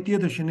një teori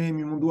tjetër që ne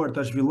jemi munduar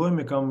ta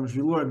zhvillojmë, kam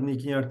zhvilluar në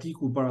një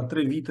artikull para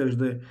 3 vitesh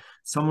dhe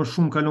sa më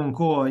shumë kalon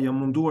koha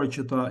jam munduar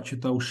që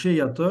ta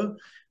ushqej atë.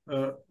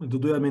 Do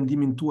doja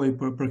mendimin tuaj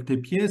për këtë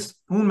pjesë.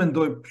 Unë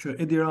mendoj që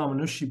Edi Rama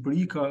në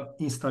Shqipëri ka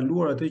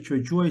instaluar atë që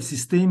e quaj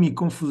sistemi i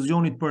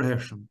konfuzionit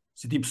përhershëm,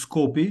 si tip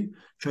skopi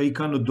që ai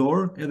ka në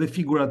dorë, edhe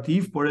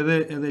figurativ, por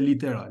edhe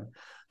literal,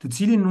 të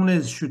cilin unë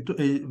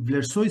e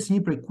vlerësoj si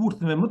një prej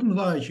kurtheve më të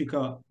mëdha që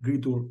ka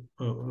ngritur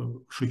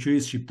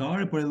shoqërisë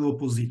shqiptare, por edhe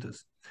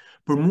opozitës.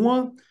 Për mua,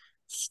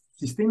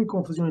 sistemi i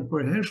konfuzionit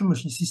përhershëm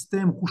është një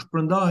sistem ku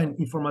shpërndahen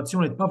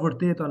informacionet pa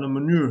vërteta në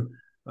mënyrë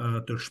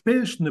të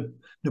shpesh,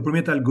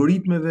 nëpërmjet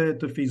algoritmeve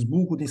të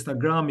Facebookut,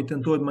 Instagramit,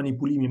 tentohet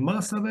manipulimi i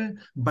masave,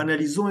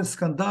 banalizohen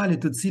skandale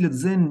të cilët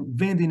zën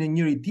vendin e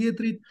njëri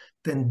tjetrit,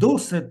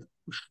 tendoset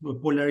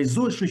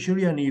polarizohet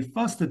shoqëria në një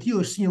fazë të tillë,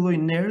 është si një lloj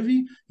nervi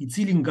i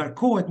cili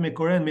ngarkohet me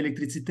korrent, me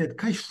elektricitet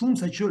kaq shumë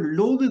sa që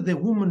lodhet dhe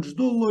humbën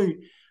çdo lloj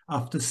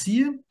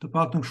aftësie, të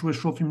paktën kështu e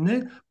shohim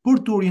ne,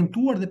 për të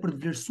orientuar dhe për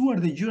të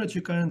vlerësuar dhe gjërat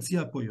që kanë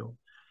rëndësi apo jo.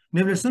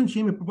 Ne vlerësojmë që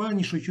jemi përpara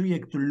një shoqërie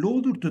të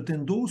lodhur, të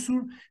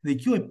tendosur, dhe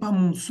kjo e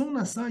pamundson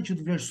asaj që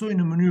të vlerësojë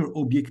në mënyrë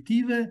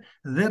objektive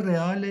dhe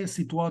reale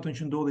situatën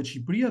që ndodhet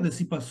Shqipëria, dhe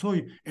si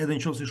pasojë edhe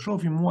nëse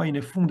shohim muajin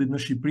e fundit në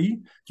Shqipëri,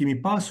 kemi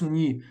pasur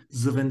një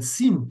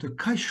zëvendësim të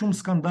kaq shumë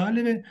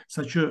skandaleve,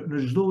 saqë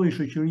në çdo lloj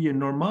shoqërie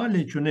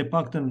normale që ne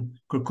paktën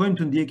kërkojmë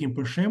të ndjekim,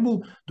 për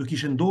shembull, do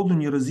kishte ndodhur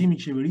një rrëzim i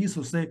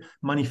qeverisë ose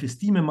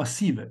manifestime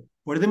masive.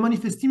 Por edhe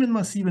manifestimet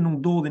masive nuk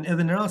ndodhin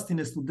edhe në rastin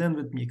e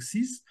studentëve të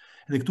mjekësisë,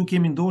 dhe këtu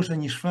kemi ndoshta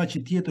një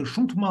shfaqje tjetër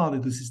shumë të madhe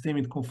të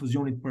sistemit të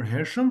konfuzionit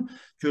përhershëm,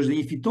 që është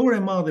një fitore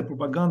e madhe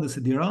propagandës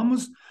së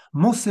Ramës,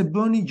 mos e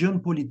bëni gjën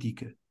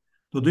politike.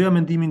 Do doja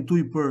mendimin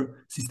tuaj për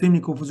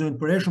sistemin e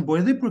konfuzionit përhershëm, por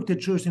edhe për këtë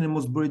çështjen e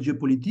mos bërë gjë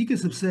politike,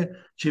 sepse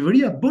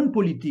qeveria bën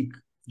politik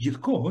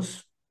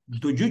gjithkohës,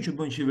 çdo gjë që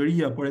bën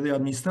qeveria, por edhe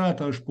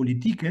administrata është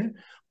politike,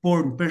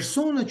 por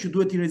persona që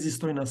duhet i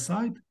rezistojnë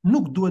asaj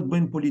nuk duhet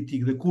bëjnë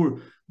politikë, dhe kur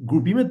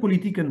grupimet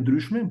politike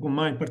ndryshme, po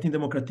marrin Partinë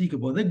Demokratike,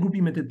 po edhe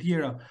grupimet e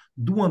tjera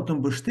duan të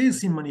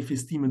mbështesin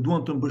manifestime,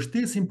 duan të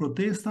mbështesin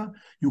protesta,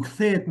 ju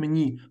kthehet me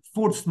një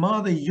forcë të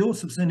madhe, jo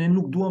sepse ne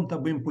nuk duam ta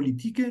bëjmë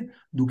politike,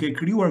 duke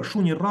krijuar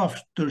kështu një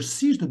rrafsh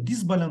tërësisht të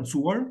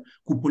disbalancuar,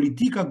 ku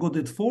politika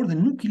godet fort dhe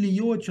nuk i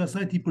lejohet që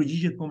asaj të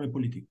përgjigjet po me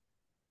politikë.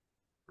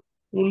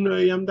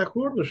 Unë jam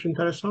dakord, është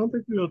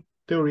interesante kjo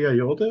teoria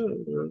jote,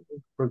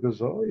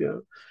 përgëzoj,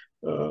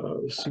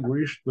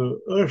 sigurisht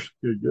është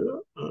kjo gjë,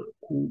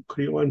 ku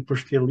krijohen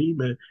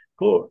përshtjellime,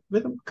 por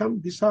vetëm kam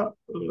disa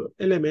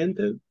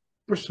elemente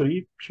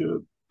përsëri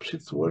që, si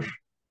thua,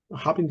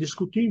 hapin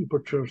diskutim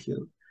për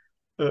çështjen.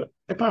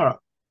 E para,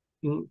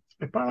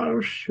 e para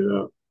është që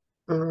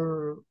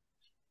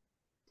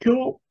kjo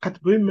ka të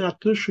bëjë me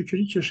atë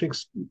shoqëri që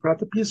është për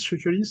atë pjesë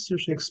shoqërisë që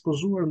është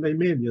ekspozuar ndaj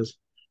medias,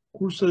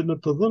 kurse në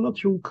të dhënat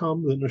që un kam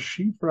dhe në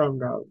shifra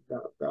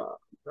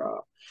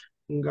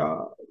nga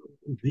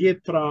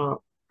dhjetra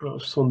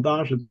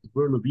sondazhe të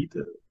bërë në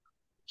vite,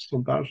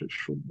 sondazhe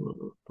shumë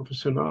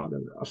profesionale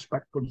dhe as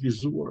pak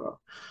politizuara,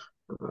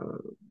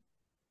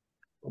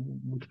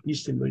 mund të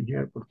nisnim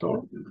ndonjëherë për to,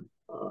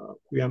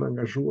 ku janë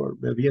angazhuar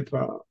me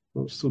dhjetra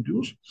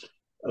studius.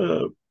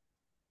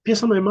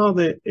 Pjesa më e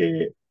madhe e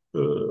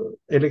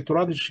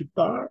elektoratit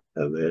shqiptar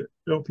edhe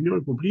e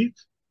opinionit publik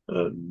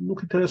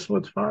nuk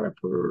interesohet fare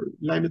për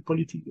lajmet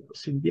politike,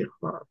 si ndjek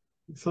fare.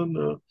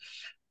 Thënë,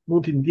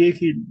 mund të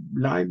ndjeki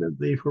lajmet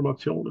dhe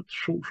informacionet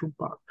shumë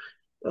pak.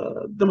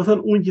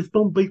 Domethënë, unë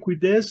gjithmonë bëj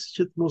kujdes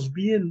që të mos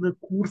bie në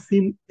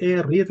kurthin e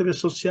rrjeteve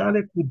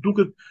sociale ku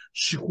duket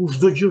sikur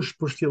çdo gjë është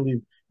për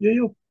shkellim.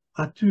 Jo,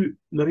 aty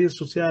në rrjetet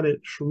sociale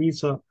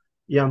shumica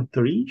janë të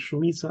rinj,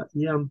 shumica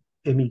janë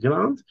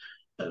emigrant,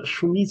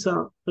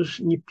 shumica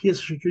është një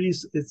pjesë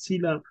shoqërisë e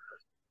cila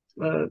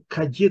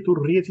ka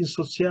gjetur rrjetin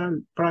social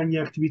pra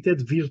një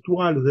aktivitet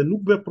virtual dhe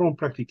nuk vepron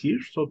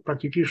praktikisht, sot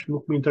praktikisht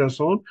nuk më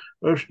intereson,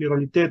 është një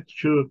realitet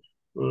që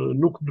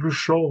nuk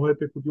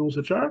ndryshohet e ku diun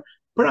se çfarë.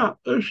 Pra,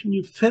 është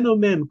një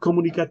fenomen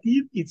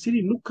komunikativ i cili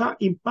nuk ka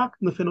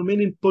impakt në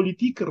fenomenin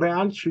politik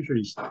real të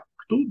shoqërisë.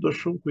 Këtu do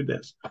shumë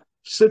kujdes.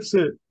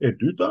 Sepse e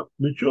dyta,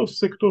 në qoftë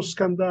se këto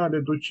skandale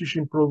do që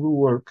ishin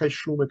prodhuar kaq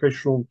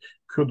shumë,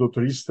 kjo do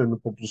të riste në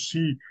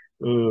popullsi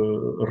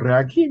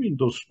reagimin,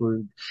 do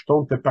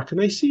shtonte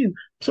pakënaqësinë.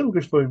 Pse nuk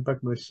e shtojnë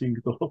pakënaqësinë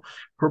këto?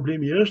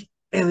 Problemi është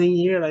edhe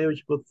një herë ajo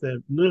që po të them,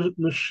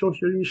 në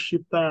shoqërinë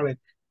shqiptare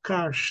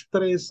ka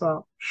shtresa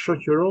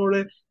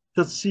shoqërore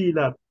të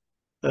cilat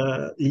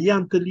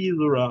janë të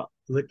lidhura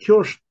dhe ky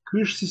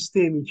është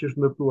sistemi që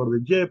është ndërtuar dhe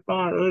gjë e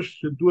parë është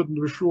që duhet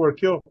ndryshuar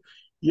kjo.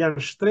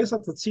 Janë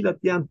shtresat të cilat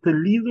janë të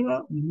lidhura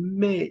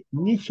me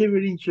një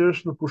qeveri që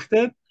është në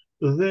pushtet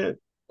dhe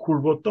kur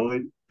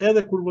votojnë,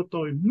 edhe kur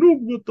votojnë,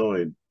 nuk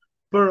votojnë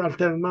për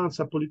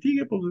alternanca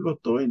politike, por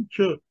votojnë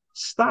që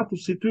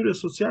statusi i tyre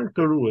social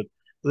të ruhet.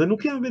 Dhe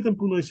nuk janë vetëm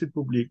punojësit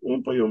publik.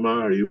 Unë po ju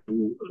marr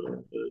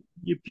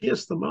një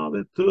pjesë të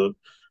madhe të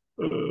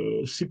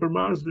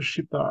sipërmarrësve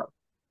shqiptar.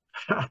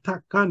 Ata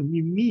kanë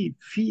 1000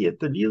 fije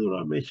të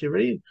lidhura me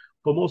qeverinë,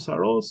 po mos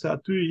haro se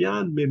aty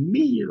janë me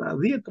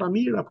dhjetra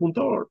mijëra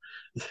punëtor.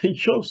 Dhe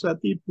nëse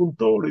atij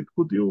punëtorit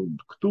ku diun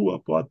këtu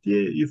apo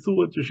atje i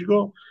thuhet që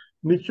shiko,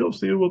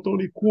 nëse ju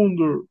votoni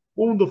kundër,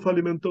 unë do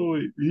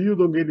falimentoj, ju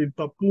do ngelin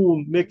pa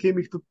punë, ne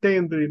kemi këtë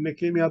tendrin, ne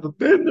kemi atë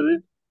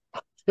tendrin,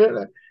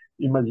 atëherë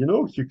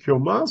imagjino që kjo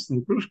masë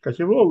nuk është kaq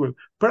e vogël.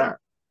 Pra,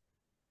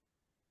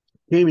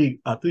 kemi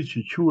atë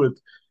që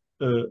quhet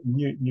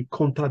një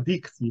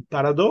kontradikt, një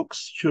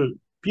paradoks që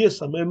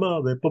pjesa më e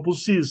madhe e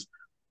popullsisë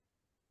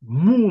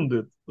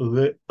mundet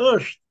dhe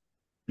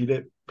është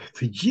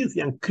të gjithë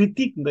janë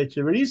kritik ndaj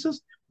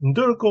qeverisës,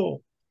 ndërkohë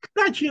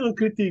këta që janë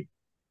kritik,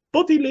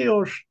 po t'i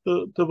lejosh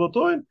të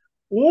votojnë,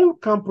 unë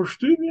kam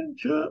përshtypjen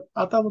që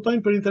ata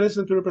votojnë për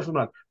interesin e tyre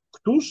personal.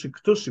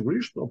 Këtë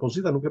sigurisht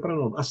opozita nuk e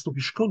pranon, as nuk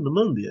i shkon në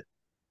mendje.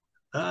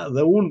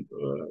 Dhe unë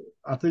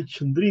atë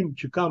qëndrim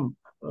që kam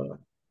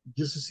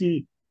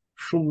gjithsesi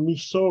shumë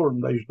miqësor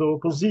ndaj çdo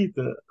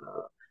opozite,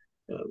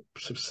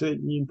 sepse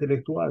një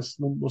intelektual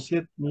mos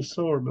jetë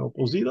miqësor me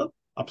opozitat,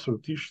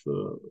 absolutisht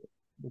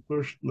nuk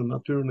është në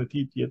natyrën e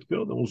tij të jetë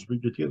kjo, dhe unë s'bëj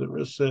gjë tjetër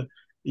veç se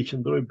i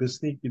qëndroj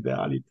besnik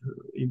idealit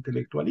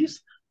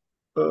intelektualist,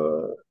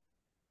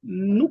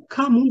 nuk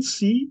ka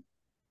mundësi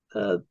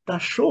ta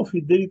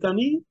shohë deri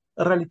tani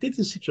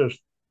realitetin siç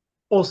është.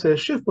 Ose e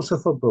shef po se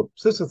thot dot.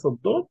 Pse se thot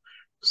dot?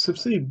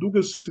 Sepse i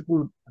duket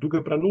sikur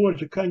duke pranuar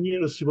që ka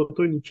njerëz që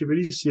votojnë një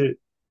qeverisje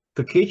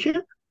të keqe,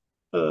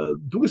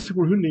 duket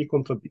sikur hyn në një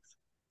kontradikt.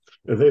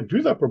 Dhe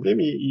dyta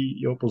problemi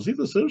i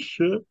opozitës është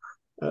që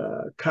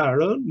ka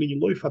rënë në një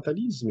lloj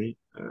fatalizmi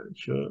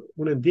që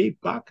unë ndjej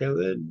pak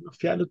edhe në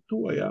fjalët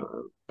tuaja,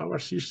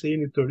 pavarësisht se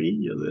jeni të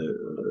rinj dhe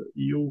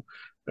ju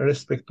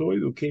respektoj,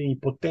 ju keni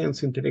një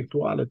potencë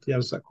intelektuale të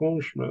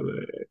jashtëzakonshme dhe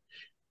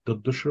do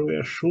të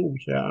dëshiroja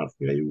shumë që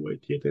ardhmja juaj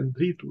të jetë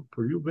ndritur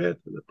për ju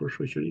vetë dhe për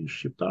shoqërinë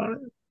shqiptare,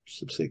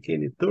 sepse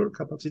keni tërë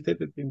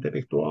kapacitetet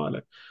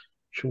intelektuale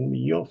që unë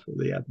i njoh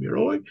dhe i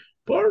admiroj,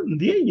 por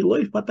ndjej një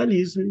lloj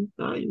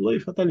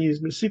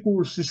fatalizmi,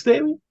 sikur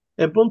sistemi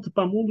e bën të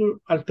pamundur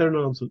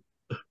alternancën.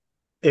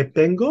 E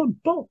pengon,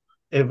 po,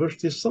 e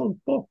vështirëson,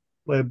 po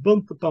e bën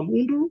të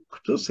pamundur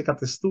këtë se ka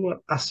testuar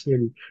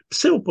asnjëri.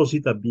 Pse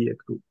opozita bie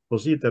këtu?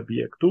 Opozita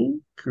bie këtu,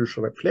 ky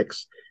është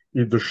refleks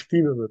i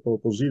dështimeve të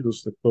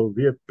opozitës në këto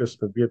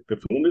 10-15 vjet të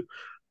fundit,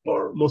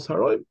 por mos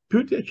harojmë,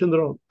 pyetja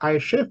qëndron, a e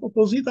shef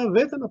opozita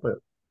veten apo jo?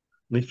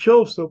 Në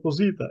qoftë se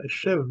opozita e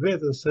shef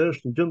veten se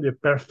është në gjendje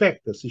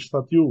perfekte, siç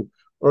thatë ju,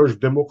 është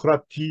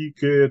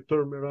demokratike,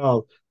 tërë me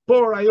radhë,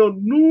 por ajo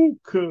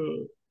nuk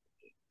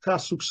ka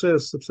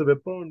sukses sepse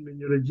vepron me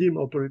një regjim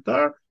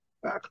autoritar,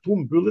 këtu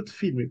mbyllet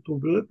filmi, këtu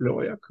mbyllet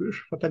loja, ky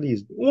është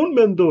fatalizmi. Unë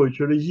mendoj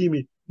që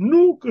regjimi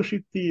nuk është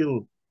i tillë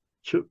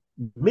që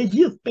me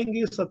gjithë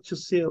pengesat që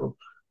sjell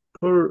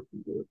për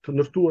të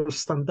ndërtuar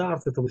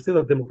standarde të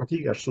vërteta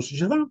demokratike ashtu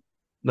siç e thamë,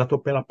 në ato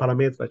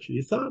parametra që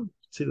i thamë,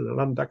 të cilët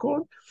jam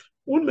dakord,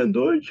 unë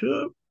mendoj që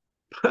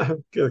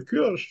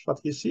kjo është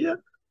fatkeqësia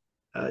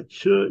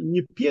që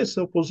një pjesë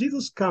e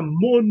opozitës ka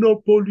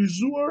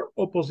monopolizuar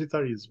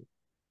opozitarizmin.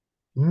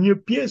 Një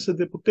pjesë e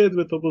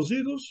deputetëve të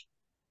opozitës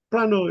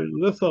pranojnë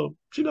dhe thonë,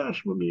 cila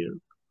është më mirë?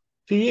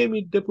 Të jemi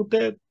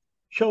deputet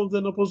qoftë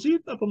në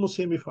opozitë apo mos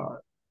jemi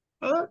fare?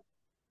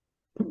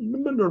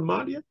 Më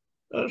normalje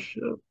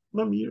është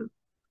më mirë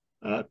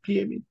të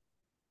jemi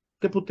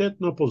deputet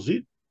në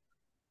opozitë,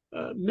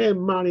 ne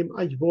marrim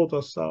aq vota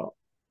sa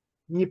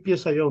një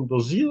pjesa jonë do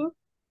zgjidhë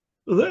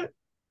dhe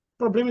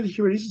problemet e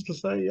qeverisës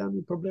pastaj janë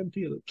një problem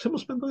tjetër. Pse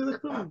mos mendoj edhe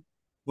këtë?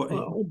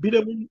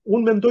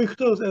 Unë mendoj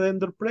këtë edhe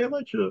ndërpreva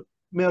që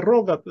me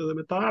rrogat edhe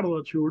me të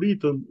ardhurat që u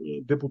rritën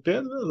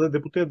deputetëve dhe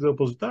deputetëve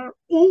opozitar,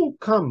 unë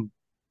kam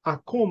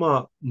akoma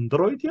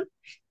ndrojtje,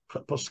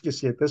 po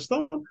s'kesi e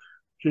teston,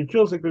 që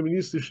nëse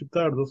kryeministri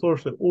shqiptar do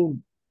thoshte unë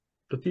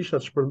të tisha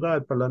të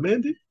shpërndahet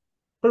parlamenti,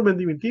 për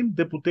mendimin tim,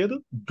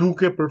 deputetët,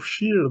 duke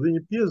përfshirë dhe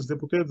një pjesë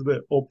deputetëve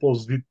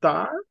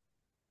opozitar,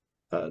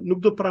 nuk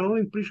do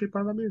pranonin prishje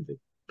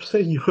parlamentit.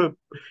 Pse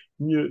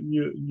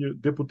një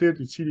deputet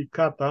i cili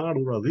ka të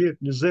ardhura 10,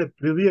 20,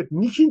 30,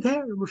 100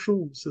 herë më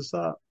shumë se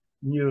sa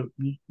një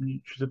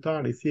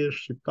qytetar i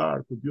thjesht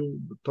shqiptar, ku diun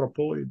në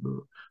Tropoj, në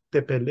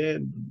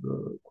Tepelen,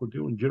 ku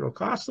diun në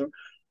Gjirokastër,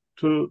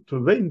 të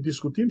vejnë në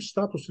diskutim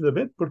statusin e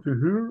vet për të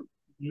hyrë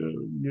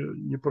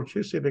një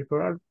proces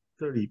elektoral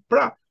të ri.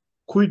 Pra,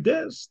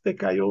 kujdes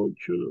tek ajo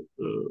që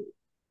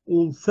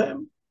unë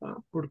them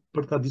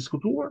për ta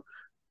diskutuar.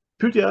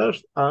 Pyetja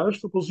është, a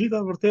është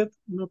opozita vërtet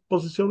në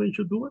pozicionin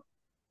që duhet?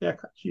 Ja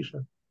ka qisha.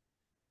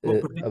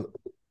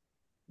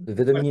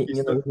 Vetëm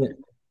një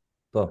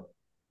po.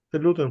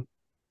 Të lutem.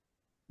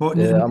 Po,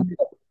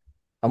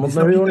 a mund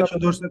të rrijon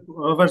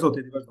vazhdo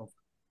ti, vazhdo.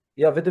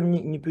 Ja, vetëm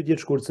një pyetje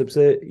të shkurtë,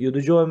 sepse ju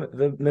dëgjova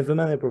me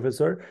vëmendje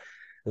profesor,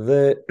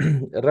 dhe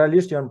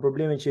realisht janë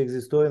probleme që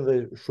ekzistojnë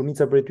dhe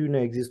shumica prej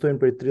tyre ekzistojnë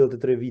për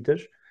 33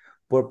 vitesh,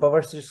 por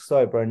pavarësisht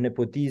kësaj, pra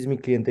nepotizmi,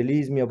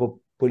 klientelizmi apo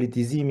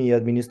politizimi i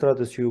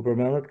administratës që ju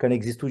përmendat kanë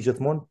ekzistuar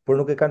gjithmonë, por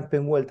nuk e kanë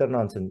penguar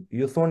alternancën.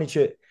 Ju thoni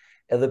që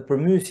edhe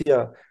përmysja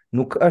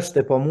nuk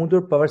është e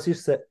pamundur,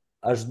 pavarësisht se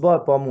është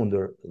bërë e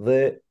pamundur, dhe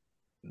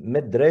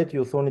me drejt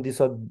ju thoni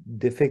disa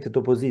defekte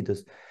të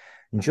opozitës.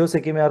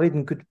 Nëse kemi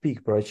arritur në këtë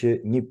pikë, pra që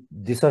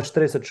disa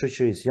shtresa të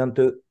shoqërisë janë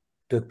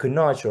të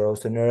kënaqura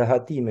ose në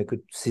rehati me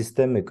këtë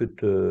sistem, me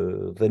këtë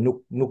dhe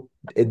nuk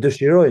e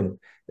dëshirojnë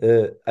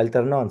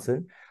alternancën,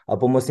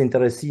 apo mos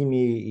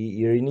interesimi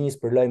i rinisë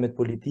për lajmet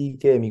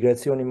politike,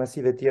 emigracioni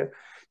masiv e tjerë,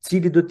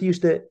 cili do të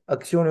ishte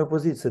aksioni i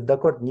opozitës?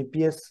 Dakord, një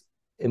pjesë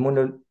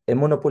e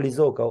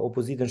monopolizon ka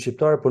opozitën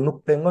shqiptare, por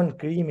nuk pengon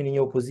krijimin e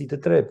një opozite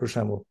të re, për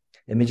shembull.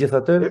 E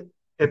megjithatë,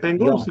 e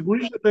pengon,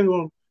 sigurisht e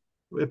pengon.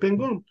 E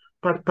pengon.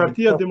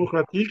 Partia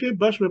Demokratike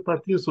bashkë me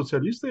Partinë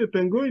Socialiste e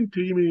pengojnë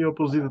krijimin e një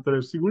opozite të re,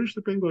 sigurisht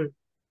e pengojnë.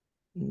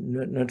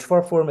 Në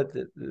çfarë forme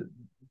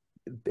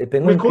e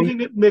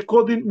pengojnë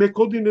me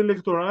kodin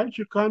elektoral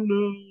që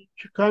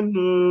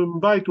kanë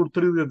mbajtur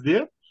 30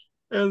 vjet,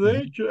 edhe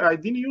që a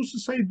e dini ju se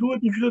sa i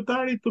duhet një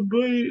qytetari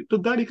të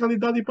dalë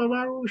kandidati i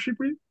pavarur në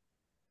Shqipëri?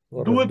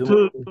 Duhet të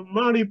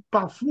marrë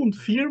pafund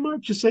firma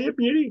që sa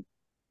jep njëri.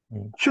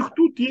 Që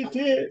këtu ti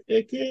e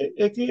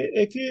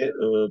ke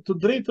të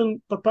drejtën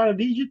përpara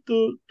ligjit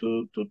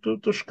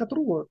të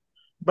shkatruar.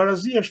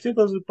 Barazia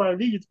shtetëve para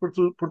ligjit për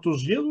të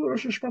zgjedhur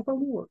është e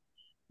shpërndaluar.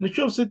 Në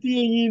qoftë se ti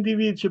je një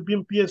individ që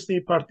bën pjesë në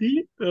një parti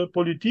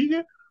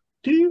politike,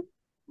 ti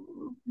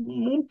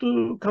mund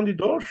të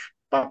kandidosh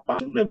pa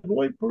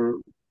nevojë për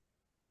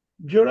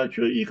gjëra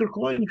që i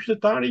kërkojnë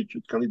qytetarit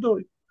që të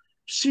kandidojë.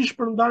 Si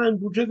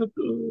shpërndaren buxhetet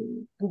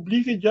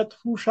publike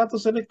gjatë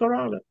fushatës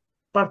elektorale?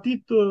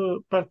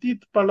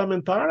 Partitë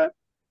parlamentare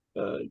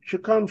që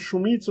kanë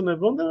shumicën e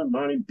vendeve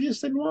marrin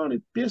pjesë të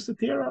luanit, pjesë të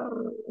tjera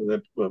dhe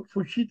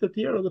fuqitë të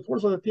tjera dhe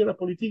forcat e tjera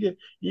politike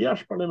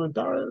jashtë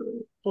parlamentare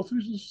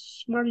pothuajse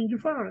s'marrin gjë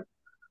fare.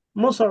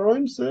 Mos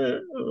harrojmë se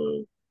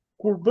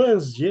kur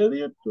bëhen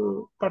zgjedhjet,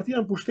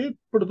 partia në pushtet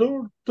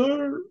përdor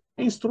tërë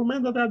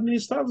instrumentat e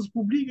administratës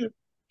publike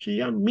që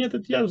janë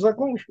mjetet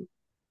jashtëzakonshme.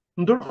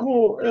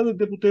 Ndërkohë edhe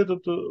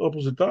deputetët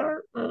opozitar,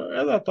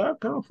 edhe ata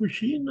kanë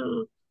fuqinë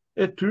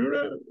e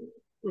tyre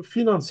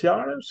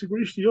financiare,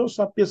 sigurisht jo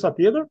sa pjesa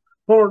tjetër,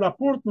 por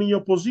raport me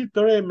një opozitë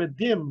të re me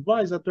djem,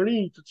 vajza të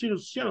rinj, të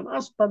cilës janë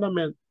as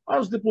parlament,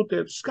 as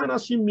deputet, s'kan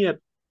as mjet,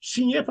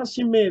 si njeh as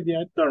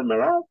media, e tërë me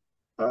radhë,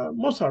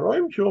 mos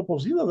harrojmë që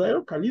opozita dhe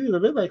ajo ka lidhje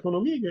dhe veta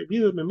ekonomike,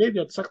 lidhet me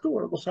media të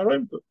caktuara, mos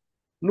harrojmë të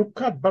nuk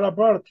ka të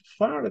barabartë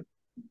fare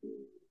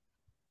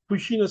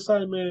fuqinë e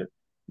saj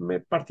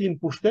me partinë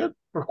pushtet,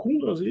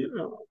 përkundrazi,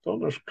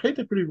 tonë është krejt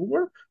e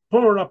privuar,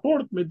 por në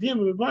raport me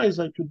djemë dhe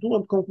vajza që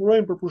duan të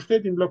konkurrojnë për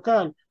pushtetin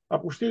lokal a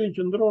pushtetin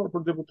qendror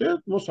për deputet,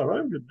 mos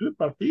harrojmë që dy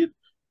partitë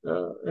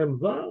e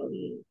mëdha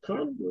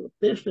kanë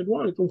peshë e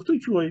luanit. Unë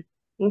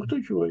këtë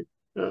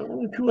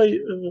quaj,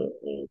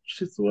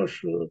 si thuash,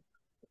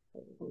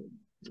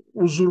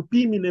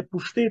 uzurpimin e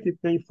pushtetit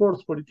nga një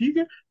forcë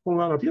politike, por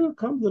nga ana tjetër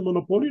kam dhe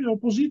monopolin e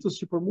opozitës,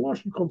 që për mua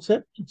është një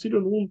koncept të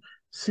cilën unë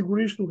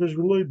sigurisht nuk e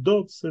zhvilloj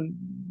dot, se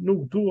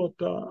nuk dua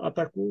ta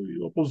atakoj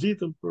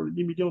opozitën për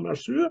 1 milion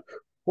arsye,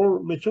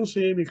 por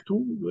meqense jemi këtu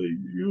dhe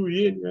ju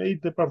jeni ai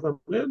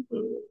departament,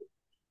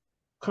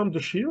 kam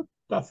dëshirë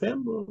ta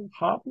them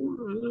hapur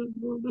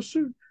në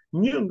sy.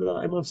 Një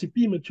nga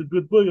emancipimet që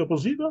duhet bëjë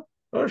opozita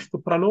është të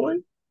pranoj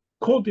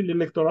kodin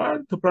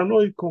elektoral, të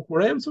pranoj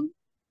konkurrencën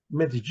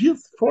me të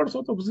gjithë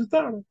forcat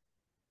opozitare.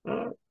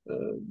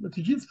 Me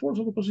të gjithë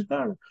forcat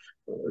opozitare.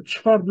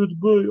 Çfarë duhet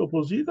bëjë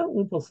opozita?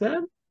 Unë po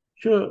them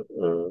që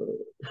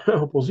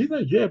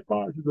opozita gjë e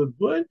parë që duhet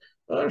bëjë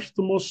është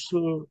të mos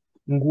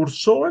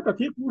ngursohet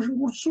atje ku është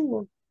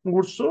ngursuar.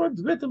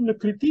 Ngursohet vetëm në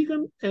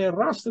kritikën e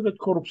rasteve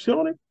të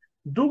korrupsionit,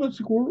 duket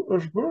sikur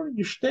është bërë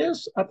një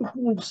shtesë atë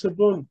punë që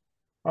bën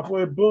apo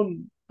e bën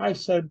aq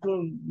sa e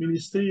bën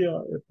Ministria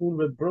e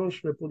Punëve të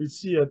Brendshme,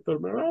 policia e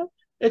tërmëra,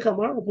 e ka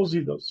marrë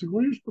opozita.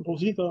 Sigurisht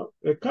opozita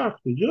e ka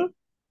këtë gjë,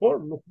 por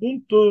nuk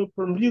mund të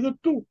përmbledhet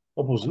tu.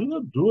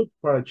 Opozita duhet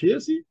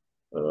paraqesi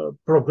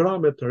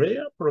programe të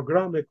reja,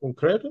 programe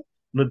konkrete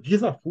në të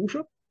gjitha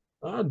fushat,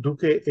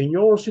 duke e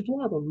njohur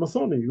situatën. Më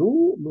thoni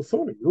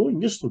ju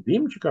një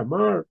studim që ka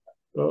marrë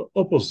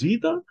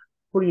opozita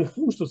për një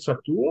fushë të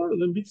caktuar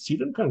dhe mbi të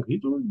cilën kanë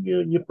ngritur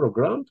një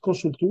program të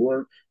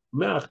konsultuar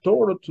me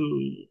aktorët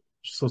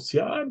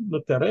social në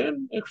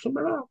terren e kështu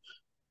me radhë.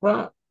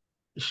 Pra,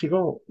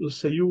 shiko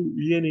se ju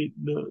jeni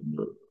në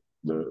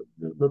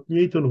të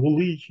njëjtën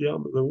hulli që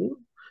jam dhe unë,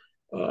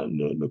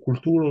 në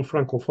kulturën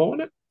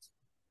frankofone.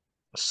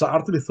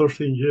 Sartre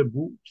thoshte një gjë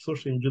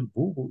të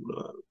bukur,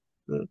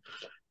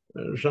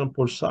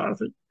 Jean-Paul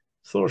Sartre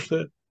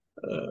thoshte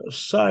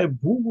sa e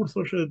bukur,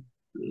 thoshte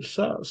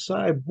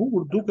sa e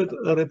bukur duket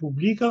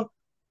Republika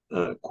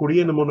kur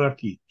je në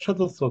monarki. Çfarë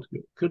do të thotë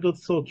kjo? Kjo do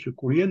të thotë që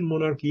kur je në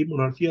monarki,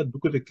 monarkia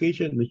duket e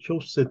keqe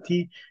nëse ti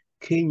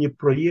ke një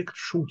projekt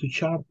shumë të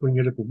qartë për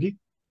një republikë,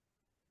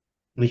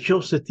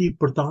 nëse ti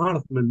për të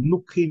ardhmen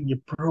nuk ke një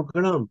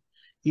program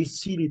i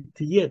cili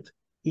të jetë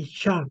i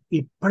qartë, i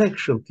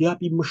prekshëm, të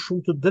japi më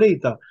shumë të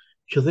drejta,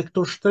 që dhe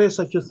këto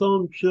shtresa që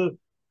thonë që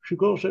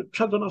shiko se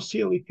çfarë do na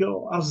sjelli kjo,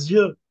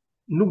 asgjë,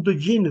 nuk do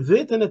gjejnë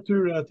veten e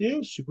tyre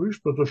atje,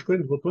 sigurisht do të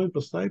shkojnë të votojnë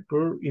pastaj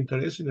për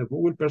interesin e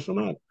vogël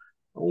personal.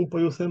 Unë po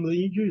ju them dhe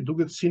një gjë,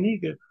 duket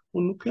cinike.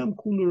 Unë nuk jam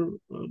kundër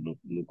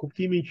në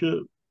kuptimin që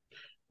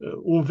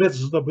unë vetë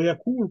s'do ta bëja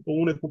kur, po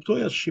unë e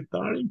kuptoj as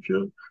shqiptarin që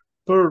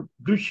për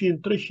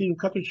 200, 300,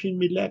 400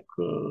 mijë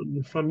lekë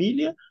në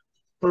familje,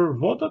 për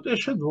votat e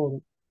shet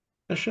votat.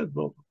 E shet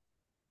votat.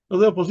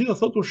 Edhe opozita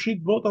thotë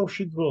ushit vota.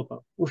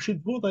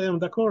 Ushit vota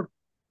jam dakord.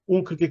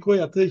 Unë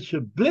kritikoj atë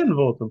që blen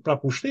votën, pra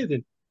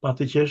pushtetin, pa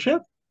atë që e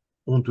shet,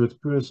 unë duhet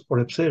të pyes,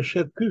 por pse e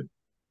shet ky?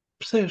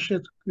 Pse e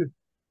shet ky?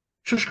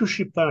 Ç'është ky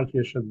shqiptar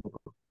që e shet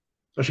votën?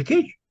 Është i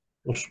keq?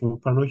 Ose unë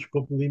pranoj që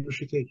populli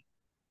është i keq.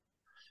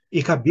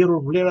 I ka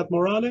bjerur vlerat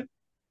morale?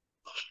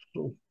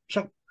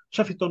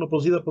 Çfarë fiton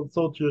opozita për të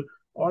thotë që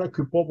ora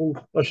ky popull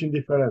është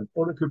indiferent,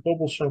 ora ky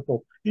popull s'kan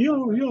kohë.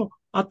 Jo,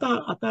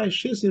 ata e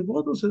shesin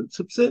votën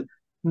sepse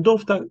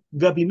ndofta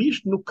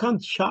gabimisht nuk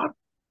kanë të qartë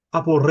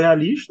apo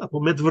realisht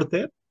apo me të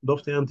vërtetë,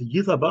 ndofta janë të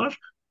gjitha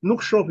bashkë,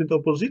 nuk shohin të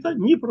opozita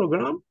një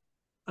program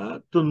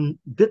të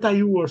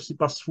detajuar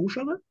sipas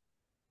fushave,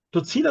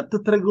 të cilat të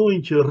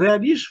tregojnë që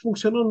realisht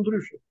funksionon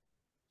ndryshe.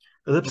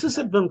 Dhe pse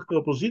se bën këtë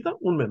opozita?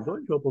 Unë mendoj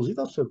që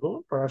opozita se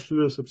bën për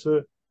arsye sepse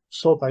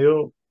sot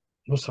ajo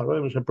mos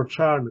harrojmë se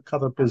përçar në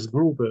 4-5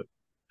 grupe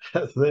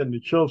dhe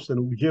në qoftë se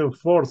nuk gjen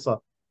forca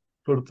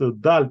për të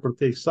dalë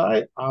përtej kësaj,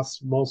 as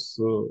mos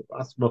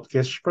të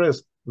kesh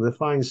shpresë dhe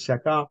fajin s'ja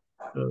ka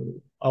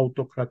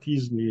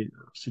autokratizmi,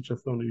 siç e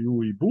thoni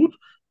ju i but,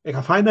 e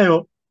ka fajin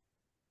ajo.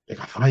 E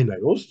ka fajin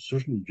ajo,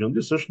 s'është në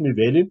gjendje, s'është në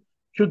nivelin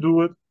që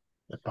duhet.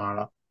 E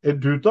para. E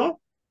dyta,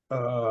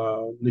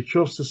 në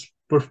qoftë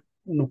se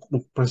nuk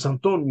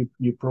prezanton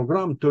një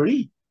program të ri,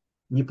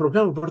 një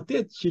program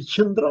vërtet që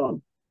qëndron,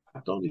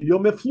 jo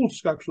me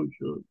fluska kështu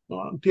që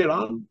në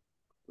Tiranë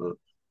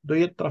do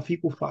jetë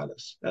trafiku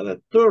falas. Edhe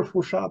tërë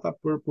fushata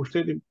për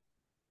pushtetin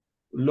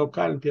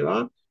lokal në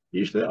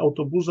Tiranë ishte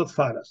autobusat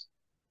falas.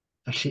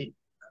 Tashi,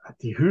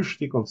 ati hysh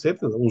ti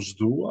koncepte dhe unë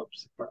s'dua,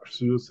 për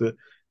arsye se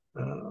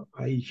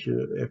ai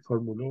që e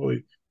formuloi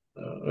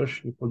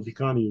është një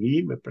politikan i ri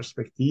me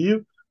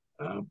perspektivë,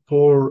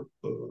 por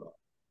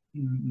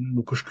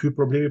nuk është ky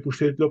problemi i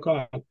pushtetit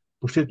lokal.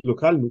 Pushteti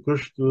lokal nuk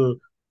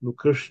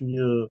është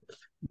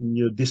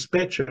një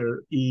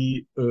dispatcher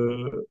i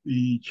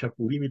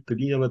qarkullimit të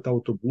linjave të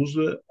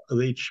autobusëve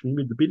dhe i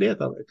çmimit të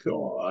biletave. Kjo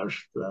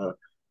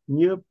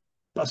është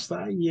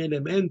pastaj një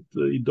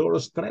element i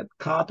dorës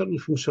 3-4 në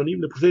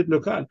funksionimin e pushtetit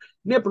lokal.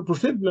 Ne për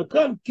pushtetin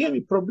lokal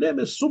kemi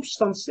probleme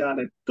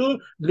substanciale të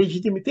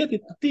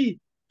legitimitetit të tij,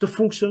 të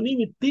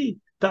funksionimit të tij,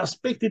 të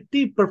aspektit të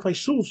tij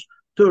përfaqësues,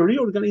 të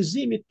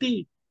riorganizimit të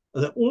tij.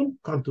 Dhe unë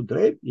kam të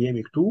drejtë,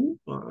 jemi këtu,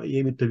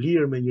 jemi të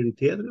lirë me njëri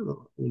tjetrin,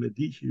 unë e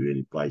di që ju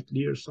jeni pa të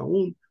lirë sa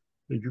unë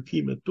në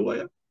gjykimet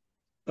tuaja,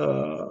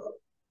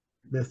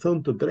 me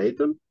thënë të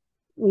drejtën,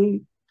 unë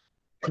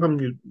kam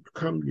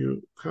një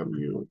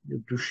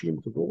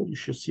dyshim të vogël, një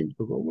shqetësim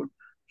të vogël,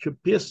 që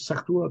pjesë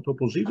saktuara të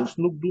opozitës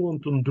nuk duan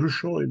të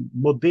ndryshojnë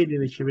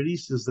modelin e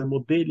qeverisjes dhe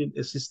modelin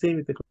e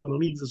sistemit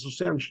ekonomik dhe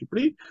social në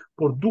Shqipëri,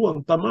 por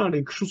duan ta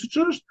marrin kështu siç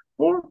është,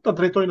 por ta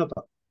drejtojnë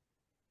ata.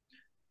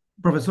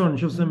 Profesor,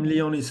 nëse më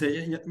lejoni se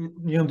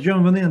janë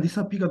dëgjuar vënë janë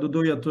disa pika do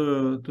doja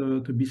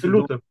të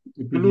bisedoj.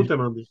 Të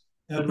lutem Andi.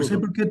 Për sa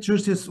i përket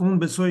çështjes, unë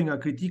besoj nga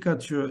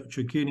kritikat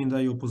që keni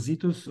ndaj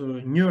opozitës,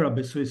 njëra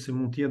besoj se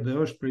mund të jetë dhe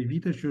është prej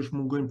vitesh që është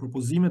mungojnë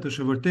propozimet,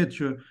 është e vërtetë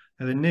që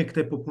edhe ne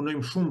këte po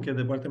punojmë shumë ke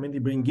departamenti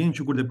Brengen,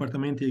 që kur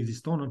departamenti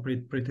ekziston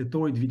prej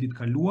tetorit vitit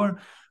kaluar,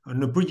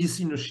 në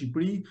përgjithësi në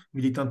Shqipëri,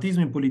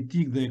 militantizmi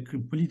politik dhe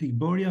politik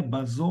bërja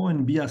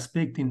bazohen mbi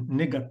aspektin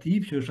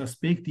negativ, që është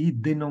aspekti i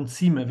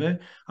denoncimeve,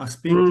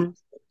 aspekti i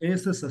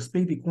protestës,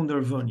 aspekti i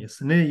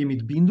kundërvënies. Ne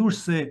jemi të bindur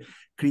se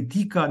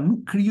kritika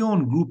nuk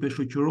krijon grupe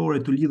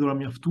shoqërore të lidhura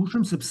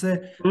mjaftueshëm, sepse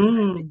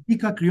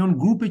kritika krijon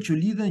grupe që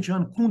lidhen që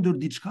janë kundër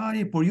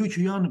diçkaje, por jo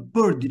që janë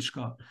për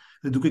diçka.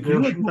 Dhe duke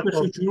krijuar grupe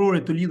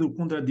shoqërore të lidhur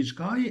kundra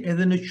diçkaje,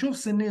 edhe në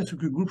qoftë se nesër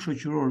ky grup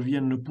shoqëror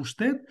vjen në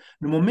pushtet,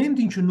 në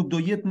momentin që nuk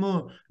do jetë më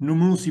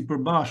numëruesi i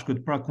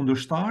përbashkët, pra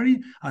kundërshtari,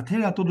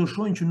 atëherë ato do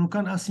shohin që nuk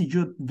kanë asnjë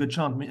gjë të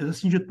veçantë, edhe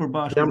asnjë gjë të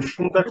përbashkët. Jam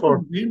shumë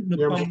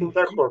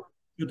dakord.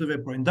 Të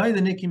veprojnë. Ndaj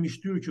dhe ne kemi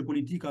shtyrë që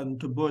politika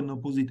të bëhet në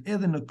opozit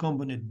edhe në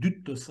këmbën e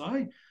dytë të saj,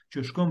 që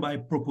është këmba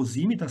e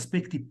propozimit,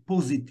 aspekti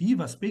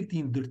pozitiv,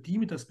 aspekti i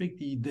ndërtimit,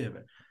 aspekti i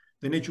ideve.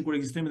 Dhe ne që kur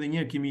ekzistojmë edhe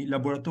njerë kemi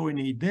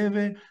laboratorin e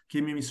ideve,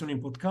 kemi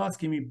emisionin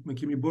podcast,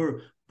 kemi bërë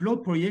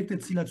plot projekte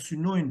të cilat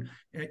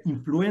synojnë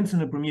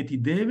influencën nëpërmjet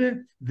ideve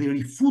dhe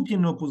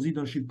rifutjen në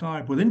opozitën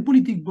shqiptare, por edhe në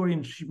politikë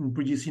bërjen në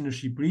përgjithësi në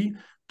Shqipëri,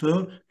 të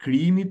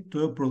krijimit,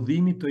 të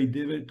prodhimit të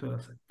ideve të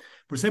asaj.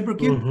 Përsa i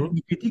përket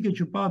një kritike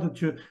që patët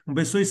që më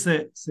besoj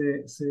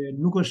se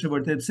nuk është e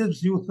vërtetë,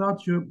 sepse ju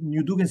thatë që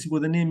ju duken sikur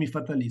dhe ne jemi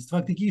fatalist.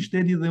 Faktikisht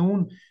Tedi dhe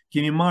unë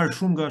kemi marrë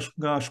shumë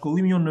nga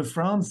shkollimi jonë në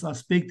Francë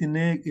aspektin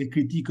e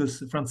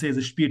kritikës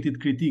franceze,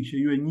 shpirtit kritik që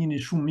ju e njihni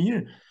shumë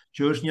mirë,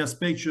 që është një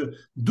aspekt që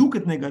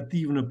duket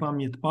negativ në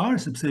pamje të parë,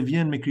 sepse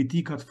vjen me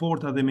kritikat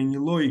forta dhe me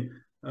një lloj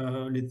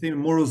le të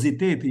themi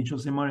moroziteti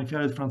nëse marrin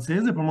fjalët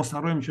franceze, por mos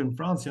harrojmë që në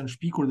Francë janë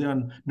shpikur dhe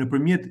janë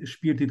nëpërmjet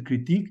shpirtit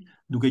kritik,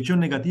 duke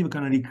qenë negative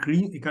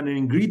kanë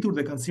ringritur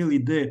dhe kanë sjellë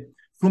ide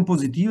shumë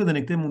pozitive dhe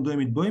ne këtë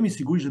mundohemi të bëjmë,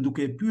 sigurisht dhe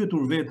duke e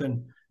pyetur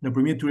veten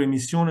nëpërmjet këtyre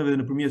emisioneve dhe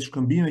nëpërmjet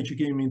shkëmbimeve që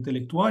kemi me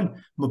intelektual,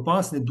 më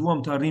pas ne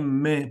duam të arrijmë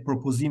me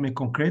propozime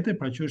konkrete,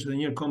 pra që është edhe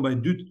një herë këmba e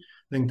dytë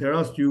dhe në këtë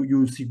rast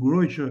ju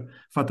siguroj që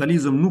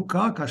fatalizëm nuk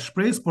ka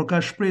shpresë, por ka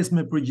shpresë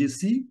me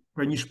përgjegjësi,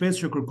 pra një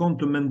shpresë që kërkon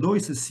të mendoj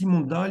se si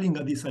mund dalin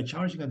nga disa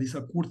qarqe, nga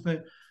disa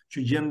kurthe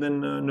që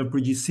gjenden në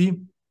përgjithësi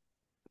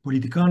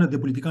politikanët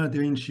dhe politikanët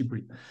e rinj në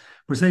Shqipëri.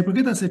 Përsa i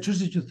përket asaj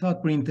çështje që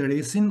thatë për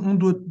interesin,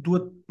 unë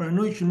duhet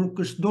pranoj që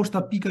nuk është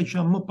ndoshta pika që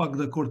jam më pak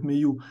dakord me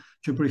ju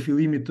që për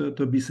fillimit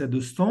të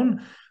bisedës tonë,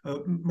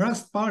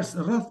 rreth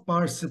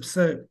parë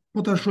sepse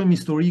po ta shohim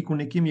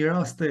historikun, ne kemi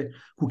raste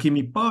ku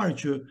kemi parë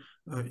që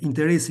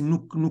interesi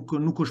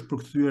nuk është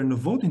përkthyer në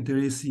vot,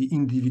 interesi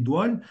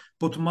individual,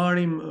 po të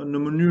marrim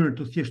në mënyrë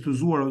të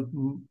thjeshtëzuar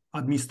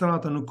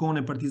administrata në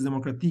kohën e Partisë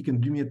Demokratike në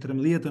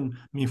 2013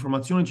 me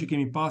informacionin që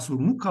kemi pasur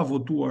nuk ka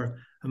votuar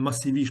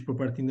masivisht për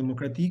Partinë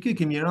Demokratike,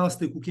 kemi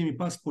raste ku kemi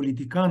pas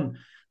politikan,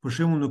 për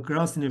shembull në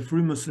rastin e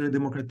frymës së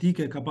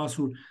Demokratike ka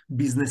pasur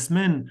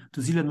biznesmen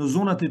të cilët në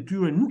zonat e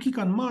tyre nuk i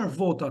kanë marrë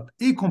votat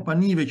e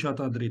kompanive që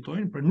ata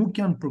drejtojnë, por nuk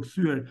janë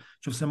përkthyer,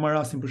 nëse marr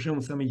rastin për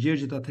shembull Sami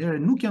Gjergjit atëherë,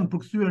 nuk janë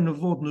përkthyer në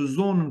vot në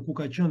zonën ku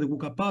ka qenë dhe ku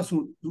ka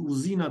pasur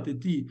uzinat e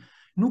tij,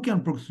 nuk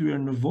janë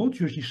përkthyer në vot,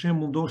 që është një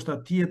shembull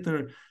ndoshta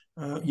tjetër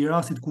i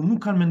rastit ku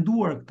nuk kanë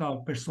menduar këta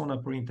persona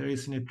për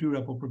interesin e tyre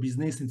apo për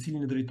biznesin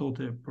cilin e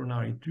drejtonte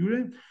pronarit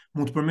tyre.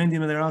 Mund të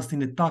përmendim edhe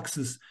rastin e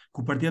taksës,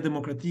 ku Partia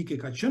Demokratike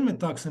ka qenë me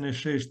taksën e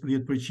sheshtë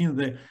 10%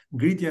 dhe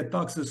ngritja e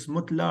taksës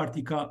më të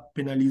lartë i ka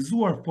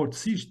penalizuar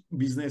fortësisht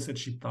bizneset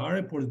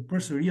shqiptare, por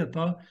përsëri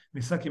ata,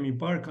 me sa kemi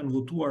parë, kanë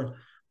votuar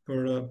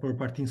për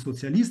Partinë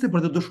Socialiste,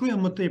 por do shkoja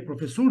më tej,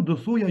 profesor, do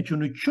thoja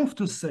që në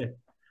qoftë se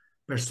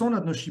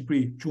personat në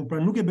Shqipëri, që unë pra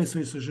nuk e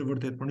besoj se është e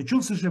vërtet, por në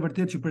qoftë se është e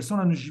vërtet që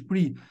personat në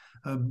Shqipëri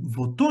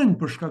votojnë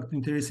për shkak të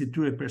interesit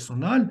tyre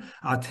personal,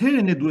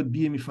 atëherë ne duhet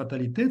bihemi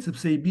fatalitet,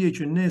 sepse i bie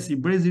që ne si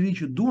brez i ri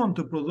që duam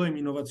të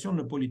prodhojmë inovacion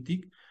në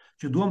politikë,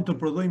 që duam të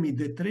prodhojmë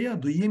ide të reja,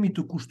 do jemi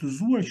të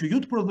kushtëzuar që jo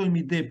të prodhojmë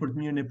ide për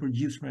të mirën e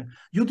përgjithshme,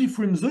 jo të i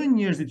frymëzojnë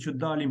njerëzit që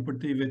dalin për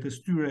te vetes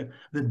tyre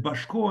dhe të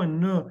bashkohen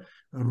në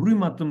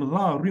rryma të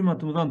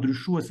mëdha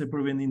ndryshuese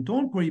për vendin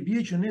tonë, por i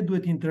bie që ne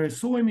duhet të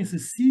interesohemi se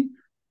si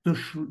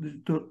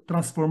të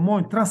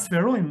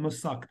transferojmë më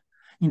saktë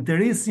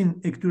interesin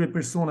e këtyre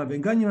personave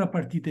nga njëra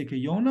parti tek e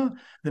jona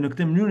dhe në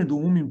këtë mënyrë do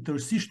humbim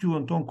tërësisht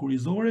shtyllën tonë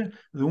kurizore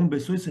dhe unë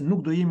besoj se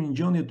nuk do jemi në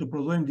gjendje të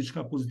prodhojmë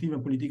diçka pozitive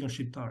në politikën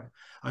shqiptare.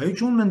 Ajo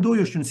që unë mendoj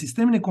është që në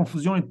sistemin e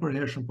konfuzionit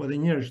përhershëm, po edhe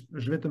një herë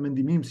është vetëm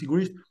mendim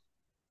sigurisht,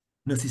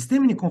 në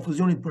sistemin e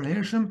konfuzionit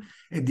përhershëm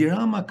Edi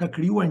Rama ka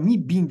krijuar një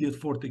bindje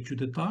të fortë tek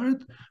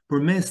qytetarët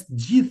përmes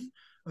gjithë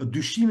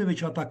dyshimeve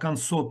që ata kanë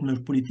sot në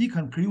politikë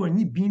kanë krijuar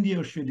një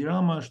bindje që Edi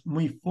Rama është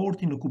më i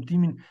forti në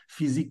kuptimin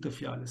fizik të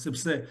fjalës,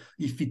 sepse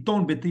i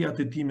fiton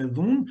betejat e tij me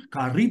dhunë,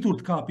 ka arritur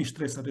të kapi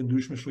stresat e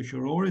ndryshme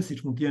shoqërore,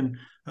 siç mund të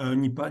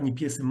jenë një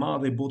pjesë e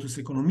madhe e botës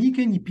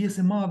ekonomike, një pjesë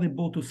e madhe e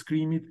botës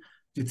krimit,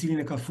 të cilin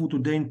e ka futur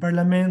deri në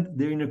parlament,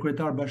 deri në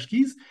kryetar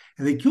bashkisë,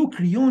 dhe kjo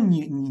krijon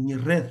një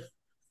rreth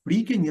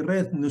frike, një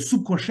rreth në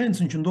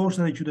subkonsciencën që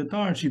ndoshta edhe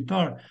qytetarët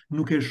shqiptar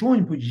nuk e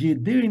shohin, por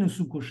gjihet deri në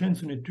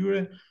subkonsciencën e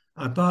tyre.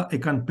 Ata e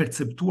kanë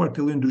perceptuar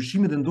të lloj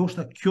ndryshimi dhe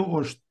ndoshta kjo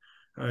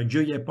është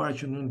gjëja e parë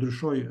që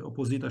ndryshoi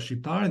opozita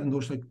shqiptare, dhe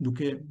ndoshta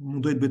duke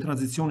munduar të bëjë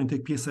tranzicionin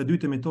tek pjesa e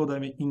dytë e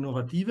metodave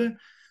inovative,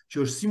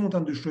 që është si mund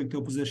ta ndryshojë këtë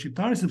opozita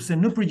shqiptare, sepse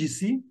në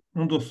përgjithësi,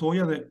 unë do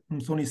thoja dhe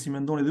më thoni si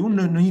mendoni dhe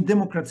unë, në një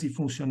demokraci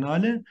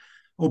funksionale,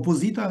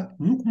 opozita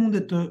nuk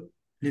mundet të,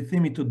 le të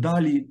themi, të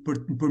dali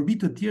përmbi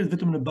të tjerët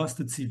vetëm në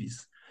bazë të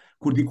CV-s.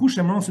 Kur dikush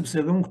e mëron, sepse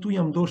edhe unë këtu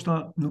jam ndoshta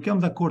nuk jam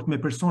dakord me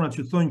personat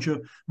që thonë që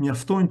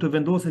mjaftojnë të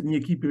vendoset një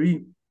ekip i ri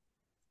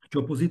që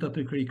opozita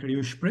të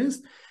krijojë shpresë,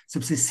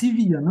 sepse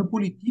CV-ja në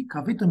politikë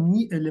ka vetëm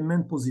një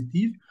element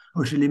pozitiv,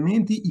 është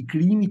elementi i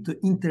krijimit të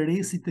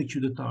interesit tek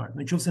qytetarët.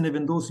 Nëse ne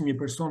vendosim një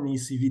person me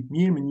një CV të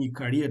mirë, me një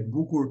karrierë të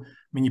bukur,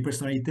 me një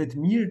personalitet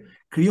të mirë,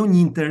 krijon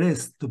një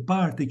interes të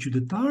parë tek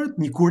qytetarët,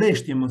 një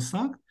kurreshtje më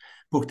saktë.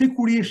 Po këtë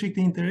kurreshje,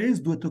 këtë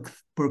interes duhet të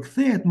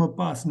përkthehet më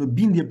pas në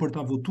bindje për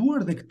ta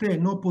votuar, dhe këtë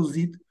në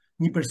opozit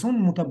një person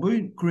mund ta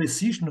bëjë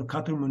kryesisht në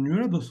 4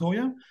 mënyra, do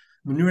thoja.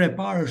 Mënyra e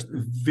parë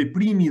është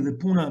veprimi dhe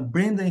puna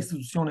brenda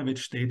institucioneve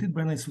të shtetit,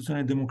 brenda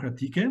institucioneve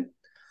demokratike.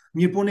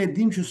 Mirë, po ne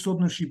dimë që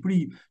sot në Shqipëri,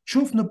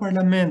 qoftë në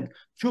parlament,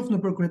 qoftë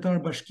në kryetar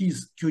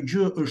bashkisë, kjo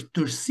gjë është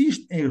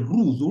tërësisht e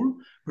rrudhur,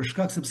 për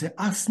shkak sepse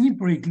asnjë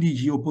projekt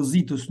ligji i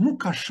opozitës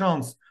nuk ka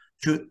shans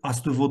që as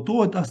të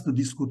votohet as të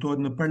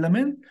diskutohet në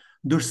parlament,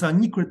 ndërsa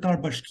një kryetar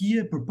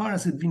bashkie përpara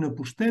se të vinë në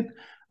pushtet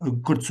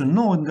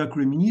kërcënohet nga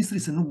kryeministri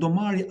se nuk do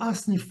marrë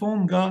asnjë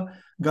fond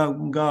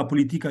nga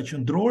politika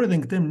qendrore, dhe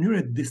në këtë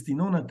mënyrë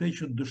destinon atë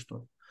që të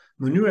dështojë.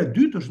 Mënyra e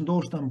dytë është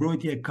ndoshta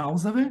mbrojtja e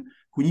kauzave,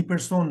 ku një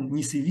person,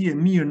 një CV e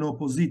mirë në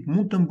opozit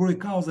mund të mbrojë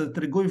kauza dhe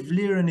tregojë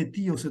vlerën e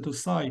tij ose të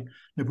saj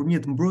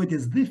nëpërmjet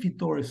mbrojtjes dhe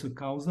fitores së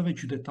kauzave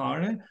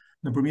qytetare,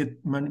 nëpërmjet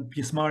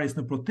pjesëmarrjes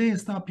në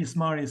protesta,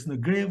 pjesëmarrjes në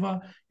greva,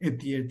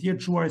 etj,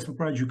 çuarjes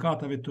përpara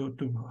gjykatave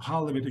të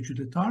halleve të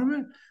qytetarëve.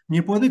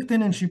 Mirë, po edhe këtë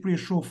në Shqipëri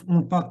shoh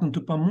unë paktën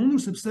të pamundur,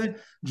 sepse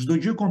çdo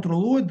gjë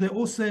kontrollohet dhe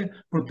ose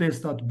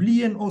protestat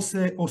blihen,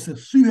 ose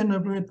thyhen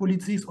nëpërmjet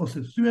policisë, ose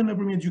thyhen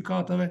nëpërmjet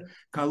gjykatave,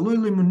 ka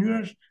lloj-lloj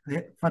mënyrash,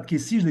 dhe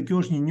fatkeqësisht dhe kjo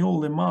është një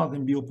njollë e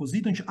madhe mbi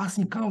opozitën, që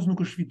asnjë kauzë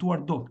nuk është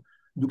fituar dot.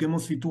 Duke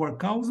mos fituar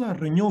kauza,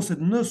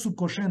 rrënjoset në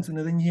subkonsciencën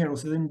edhe një herë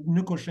ose edhe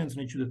në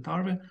konsciencën e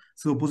qytetarëve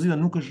se opozita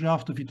nuk është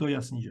rrafë të fitojë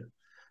asnjë gjë.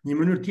 Një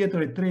mënyrë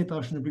tjetër e treta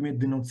është nëpërmjet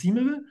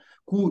denoncimeve,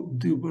 ku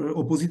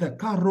opozita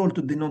ka rol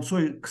të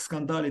denoncojë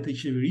skandalet e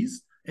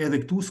qeverisë, edhe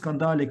këtu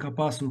skandale ka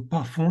pasur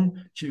pafund,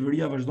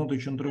 qeveria vazhdon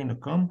të qëndrojë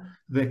në këmbë,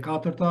 dhe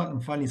katërta,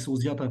 më falni se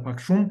u zgjata pak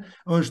shumë,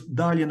 është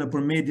dalje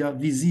nëpër media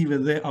vizive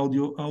dhe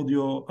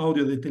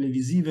audio dhe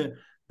televizive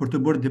për të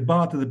bërë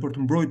debate dhe për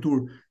të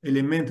mbrojtur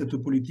elemente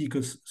të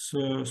politikës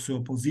së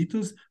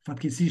opozitës.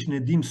 Fatkeqësisht ne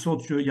dimë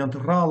sot që janë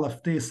të rralla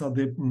ftesa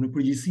dhe në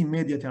përgjithësi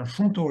mediat janë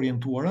shumë të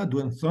orientuara,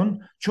 duhet të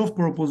thënë, qoftë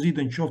për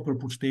opozitën, qoftë për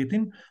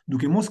pushtetin,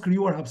 duke mos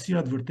krijuar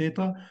hapësira të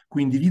vërteta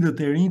ku individët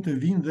e rinj të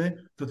vinë dhe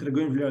të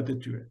tregojnë vlerat e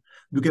tyre.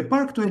 Duke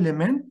parë këto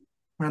element,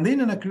 prandaj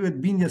na krijohet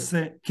bindja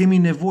se kemi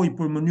nevojë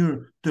për mënyrë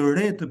të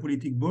re të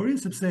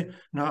politikbërjes, sepse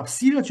në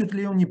hapësirat që të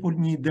lejon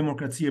një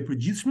demokraci e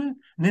përgjithshme,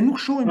 ne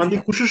nuk shohim.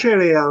 Andi, kush është e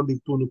reja Andi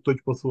këtu në këto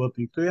që po thua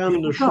ti? Këto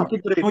janë në shumë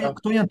të drejta.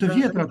 Këto janë të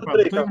vjetra,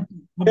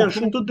 janë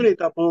shumë të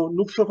drejta, po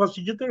nuk shoh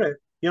asnjë gjë të re.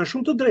 Janë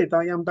shumë të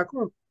drejta, jam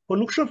dakord, po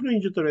nuk shoh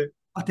ndonjë gjë të re.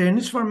 Atëherë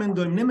ne çfarë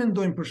mendojmë? Ne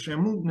mendojmë për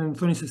shembull, ne më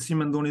thoni se si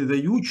mendoni dhe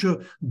ju, që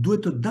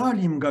duhet të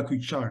dalim nga ky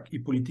qark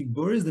i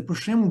politikbërjes dhe për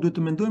shembull duhet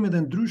të mendojmë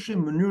edhe ndryshe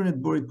mënyrën e të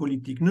bërit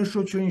politik. Në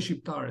shoqërinë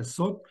shqiptare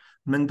sot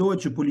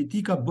mendohet që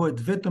politika bëhet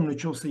vetëm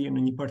nëse je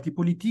në një parti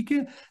politike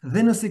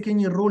dhe nëse ke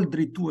një rol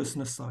drejtues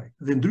në saj.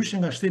 Dhe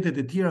ndryshe nga shtetet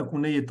e tjera ku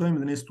ne jetojmë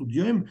dhe ne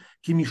studiojmë,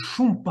 kemi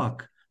shumë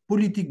pak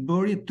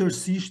politikbërje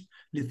tërësisht,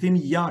 le të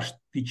themi, jashtë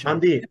këtij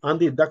qarku.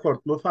 Andi,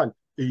 dakord, më fal.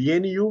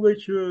 Jeni juve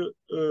që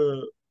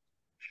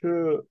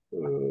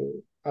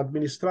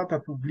administrata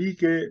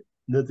publike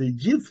në të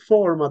gjithë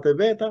format e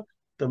veta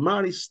të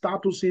marrë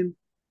statusin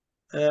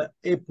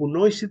e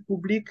punojësit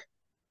publik,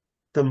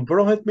 të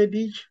mbrohet me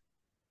ligj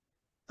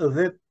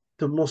dhe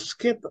të mos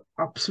ketë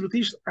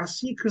absolutisht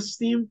asnjë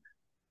kërcënim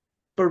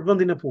për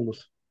vendin e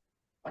punës.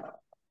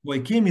 Po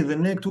e kemi dhe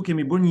ne këtu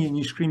kemi bërë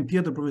një shkrim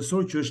tjetër,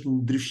 profesor, që është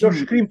ndryshim.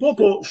 Shkrim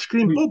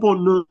po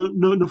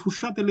në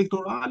fushat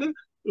elektorale,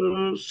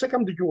 se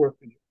kam dëgjuar.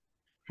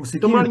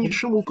 Të marr një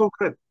shembull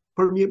konkret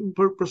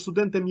për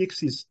studentët e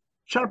mjekësisë.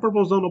 Çfarë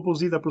propozon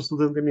opozita për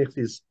studentët e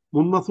mjekësisë?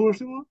 Mund të më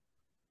thuash ti më?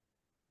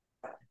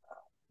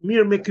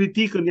 Mirë, me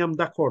kritikën jam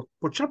dakord,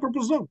 por çfarë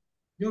propozon?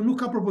 Jo, nuk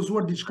ka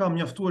propozuar diçka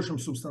mjaftueshëm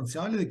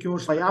substanciale dhe kjo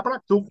është.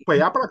 Pa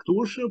ja pra këtu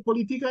është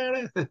politika e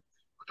re.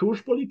 Këtu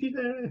është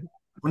politika e re.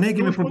 Ne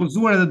kemi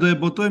propozuar edhe do e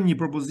botojmë një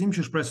propozim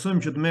që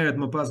shpresojmë që të merret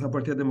më pas nga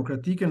Partia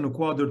Demokratike në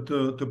kuadër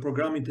të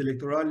programit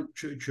elektoral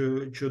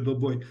që do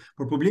bëj.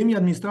 Por problemi i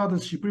administratës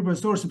në Shqipëri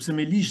profesor, sepse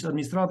me ligj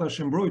administrata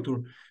është e mbrojtur,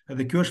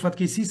 edhe kjo është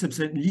fatkeqësi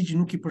sepse ligji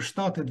nuk i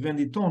përshtatet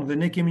vendit tonë dhe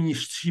ne kemi një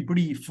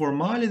Shqipëri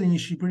formale dhe një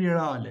Shqipëri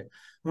reale.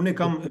 Unë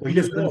kam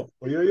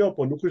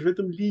po nuk është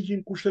vetëm ligji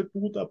në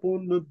kushtetutë apo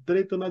në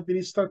drejtën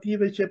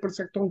administrative që e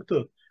përcakton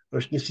këtë.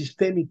 Është një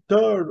sistem i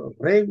tërë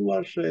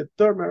rregullash e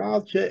tërë me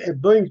radhë që e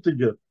bëjnë këtë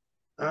gjë.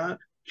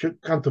 Që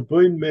kanë të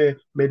bëjnë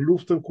me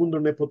luftën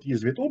kundër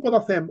nepotizmit. Unë po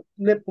ta them,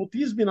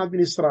 nepotizmin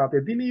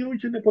administratë. Dini ju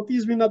që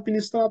nepotizmin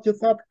administratë që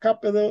thatë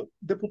kap edhe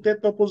deputet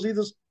të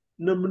opozitës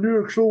në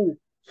mënyrë kështu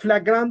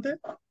flagrante?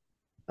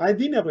 A e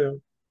dini apo jo?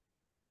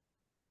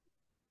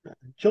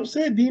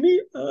 Qofse e dini,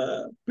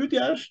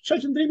 pyetja është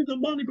çfarë qëndrimi do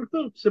mbani për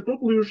këtë, se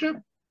populli ju shef.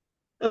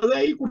 Edhe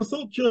ai kur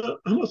thotë që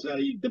mos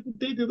ai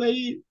deputeti dhe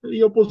ai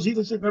i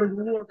opozitës e ka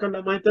rregulluar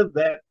kalamajt e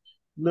vet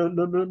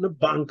në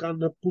banka,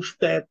 në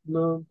pushtet,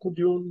 në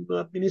në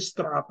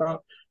administrata,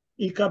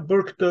 i ka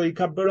bërë këtë, i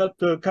ka bërë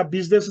atë, ka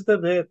bizneset e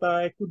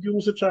veta, e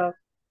kudiun se çfarë.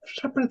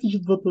 Çfarë për ti që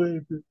të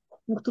votojë ty?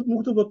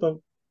 Nuk të votoj.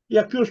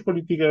 Ja, kjo është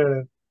politika e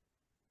re.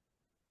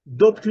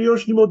 Do të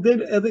krijosh një model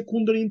edhe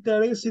kundër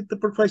interesit të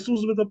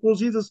përfaqësuesve të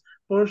opozitës,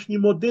 por është një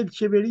model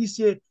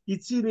qeverisje i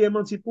cili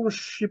emancipon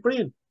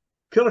Shqipërinë.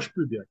 Kjo është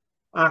pyetja.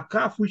 A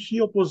ka fuqi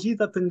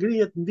opozita të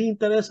ngrihet mbi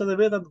interesat e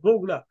veta të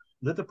vogla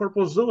dhe të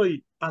propozoj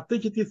atë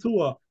që ti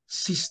thua,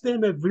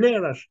 sisteme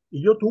vlerash,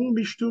 jo të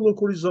humbi shtyllën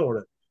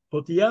kurrizore,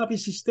 po të japi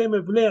sisteme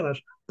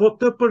vlerash, po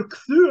të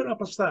përkthyera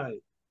pastaj,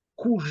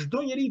 ku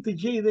çdo njeri të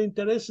gjejë dhe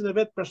interesin e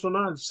vet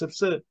personal,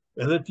 sepse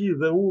edhe ti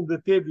dhe unë dhe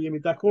Tedi jemi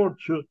dakord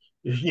që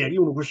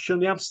njeriu nuk është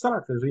qenie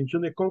abstrakte, është një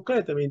qenie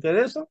konkrete me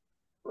interesa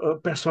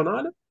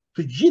personale,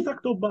 të gjitha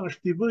këto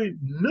bashkë t'i vëj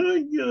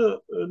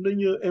në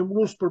një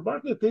emrus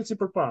përbashkë dhe të eci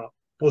përpara.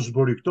 Po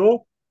zbëri këto,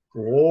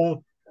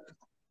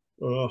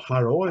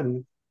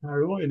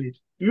 harojeni.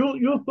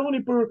 Ju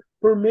thoni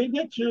për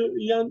mediat që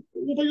janë,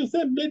 unë po ju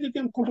them, mediat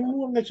janë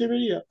kontrolluar nga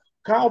qeveria.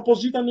 Ka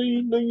opozita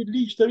në një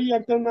ligj të ri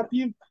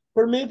alternativ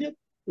për mediat?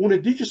 Unë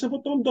e di që se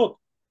voton dot,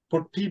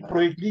 por ti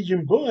projekt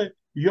ligjin bëhe,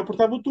 jo për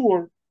ta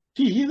votuar.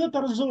 Ti hidhe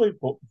të rrëzoj,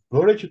 po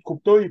bëre që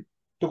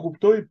të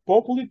kuptoj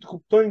popullit, të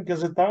kuptojnë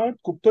gazetarët,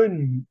 të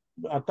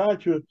kuptojnë ata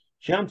që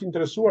janë të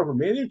interesuar për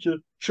media, që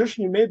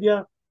ç'është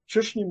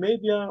një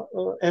media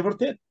e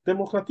vërtet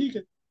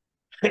demokratike.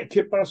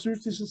 Ke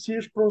parasysh se si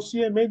është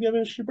pronësia e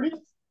mediave në Shqipëri?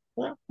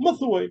 Më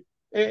thuaj,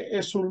 e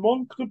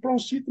sulmon këtë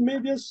pronësi të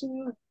medias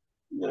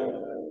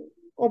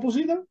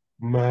opozita?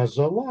 Me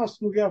zollas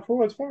nuk e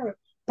afrohet fare.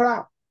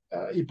 Pra,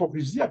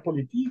 hipokrizia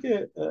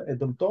politike e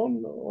dëmton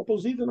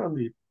opozitën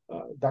Andi.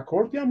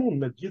 Dakord jam unë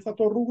me gjithë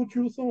ato rrugët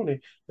që ju thoni,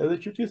 edhe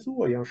që ti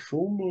thua, janë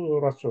shumë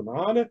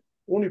racionale,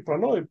 unë i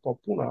pranoj, po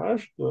puna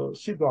është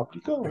si do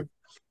aplikohen.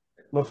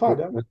 Më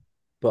falja.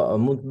 Po,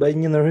 mund të bëj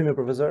një ndërhyrje,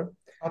 profesor?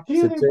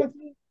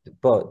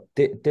 Po,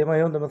 tema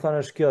jonë dhe më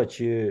thanë është kjo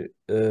që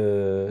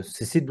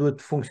se si duhet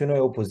të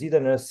funksionojë opozita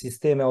në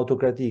sisteme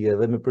autokratike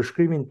dhe me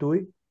përshkrimin tuaj,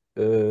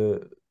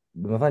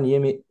 dhe më thanë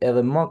jemi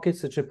edhe më keq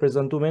se që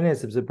prezantu me ne,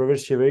 sepse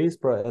përveç qeverisë,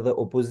 pra edhe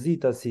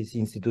opozita si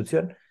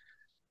institucion,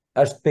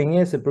 është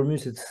pengesë e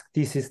përmbyshjes së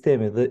këtij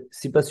sistemi dhe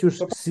sipas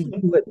jush si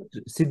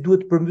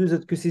duhet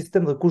përmbyset ky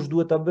sistem dhe kush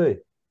duhet ta bëj?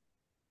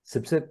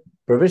 Sepse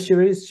përveç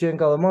qeverisë që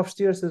janë ka më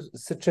vështirë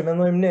se ç'e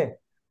mendojmë ne.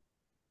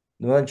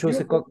 Domethënë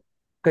nëse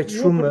ka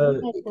shumë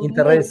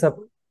interesa.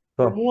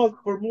 Për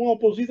mua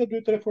opozita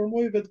duhet të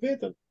reformojë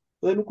vetveten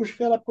dhe nuk është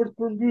fjala për të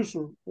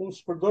përmbysur. Unë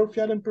s'përdor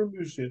fjalën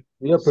përmbysje.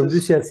 Jo,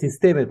 përmbysja e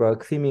sistemit, pra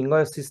kthimi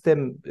nga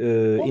sistem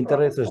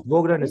interesash të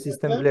vogla në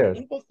sistem vlerash.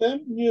 Unë po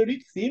them një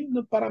rikthim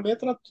në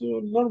parametrat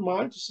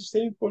normal të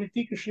sistemit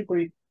politik në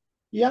Shqipëri.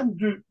 Janë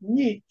dy,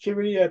 një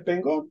qeveria e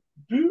pengon,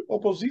 dy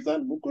opozita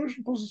nuk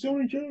është në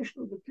pozicionin që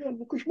është, kjo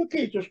nuk është më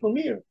keq, është më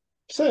mirë.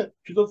 Pse?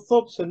 Që do të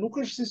thotë se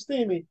nuk është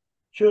sistemi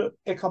që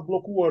e ka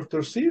bllokuar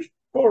tërësisht,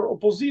 por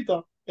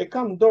opozita e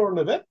ka në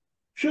dorën e vet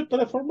që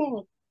të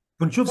reformohet.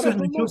 Po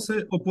nëse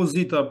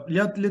opozita,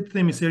 le të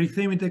themi se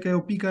rikthehemi tek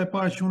ajo pika e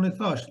parë që unë e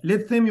thash, le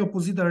të themi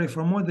opozita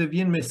reformohet dhe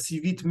vjen me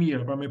CV të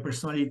mira, pra me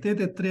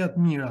personalitete të reja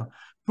të mira.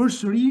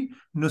 Përsëri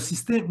në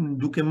sistem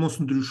duke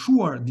mos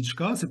ndryshuar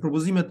diçka, se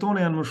propozimet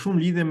tona janë më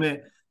shumë lidhe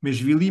me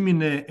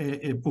zhvillimin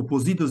e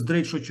opozitës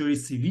drejt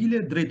shoqërisë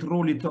civile, drejt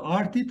rolit të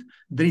artit,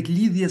 drejt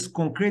lidhjes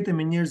konkrete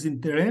me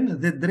njerëzin terren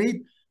dhe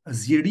drejt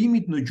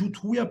zgjerimit në gjuhë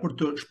të huaja për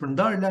të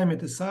shpërndarë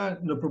lajmet e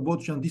saj në përballë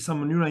që janë disa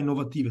mënyra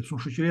inovative.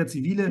 Shumë shoqëria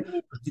civile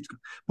është diçka.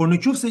 Por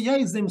nëse ja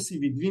i zëm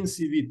CV, vin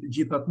CV të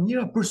gjitha të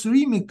mira,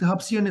 përsëri me këtë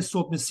hapësirën e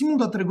sotme, si mund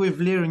ta tregoj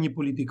vlerën një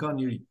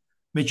politikan i ri?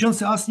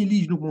 Meqense se asnjë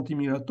ligj nuk mund t'i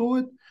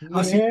miratohet,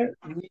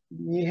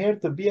 një herë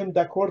të biem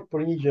dakord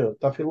për një gjë.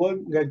 Ta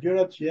fillojmë nga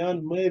gjërat që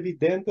janë më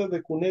evidente dhe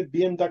ku ne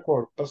biem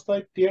dakord.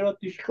 Pastaj tjerat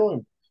i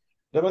shkojmë.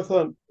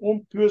 Domethënë,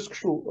 unë pyes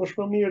kështu,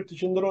 është më mirë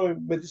të qëndrojmë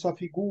me disa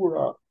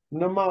figura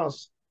në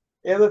masë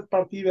edhe të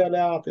partive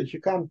aleate që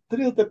kanë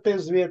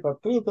 35 vjeta,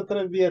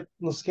 33 vjet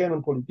në skenën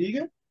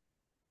politike,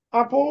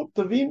 apo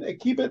të vinë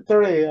ekipe të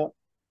reja.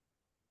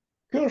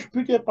 Kjo është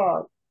pyetja e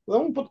parë. Dhe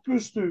unë po të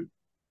pyes ty,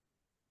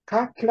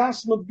 ka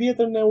klasë më të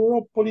vjetër në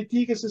Europë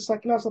politike se sa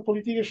klasa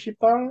politike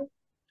shqiptare?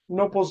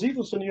 Në opozitë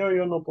ose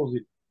jo në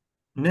opozitë?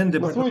 Ne në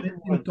Më thuaj,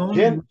 departamentin ton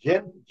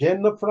gjen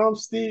në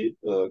Francë ti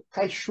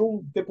kaq shumë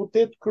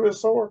deputet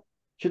kryesor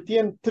që të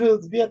jenë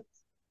 30 vjet,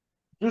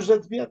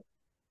 40 vjet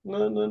në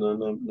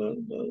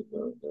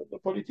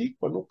politikë,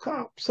 po nuk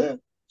ka. Pse?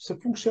 Se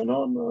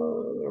funksionon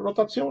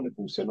rotacioni,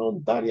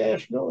 funksionon dalja e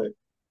shloje.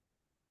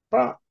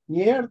 Pra,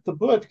 një herë të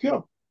bëhet kjo.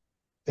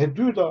 E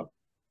dyta,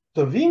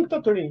 të vinë këta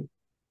të rinj.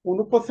 Unë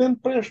nuk po them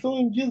të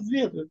përjashtojnë gjithë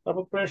vjetët, apo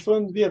të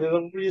përjashtojnë vjetët,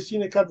 apo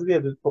përgjithësinë e 4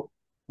 vjetët, po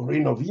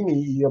rinovimi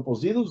i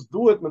opozitës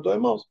duhet me do e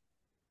mos.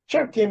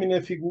 Çfarë kemi ne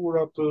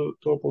figura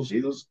të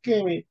opozitës?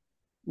 Kemi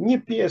një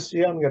pjesë që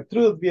janë nga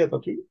 30 vjet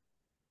aty,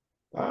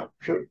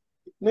 që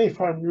në një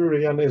farë mënyrë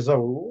janë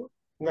ezauruar,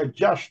 nga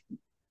 6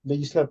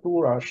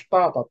 legjislatura,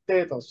 7,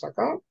 8 sa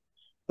kanë,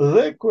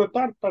 dhe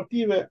kryetarët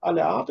partive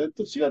aleate,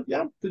 të cilat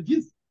janë të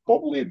gjithë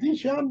populli e din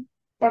që janë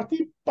parti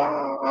pa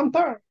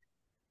antar,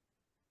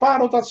 pa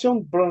rotacion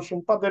të brendshëm,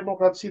 pa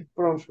demokraci të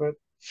brendshme.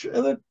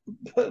 Edhe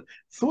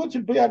thuhet që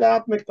bëj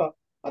aleat me këta.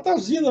 Ata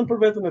zgjidhen për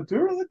veten e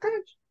tyre dhe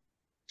kaq.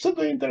 Pse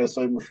do i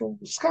interesoj më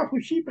shumë? S'ka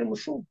fuqi për më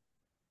shumë.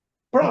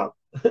 Pra,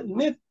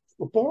 ne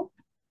po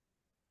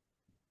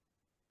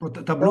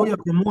tabloja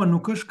për mua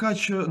nuk është kaq,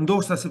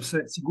 ndoshta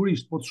sepse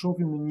sigurisht po të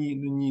shohim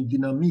në një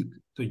dinamik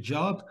të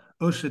gjatë,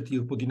 është e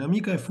tillë, po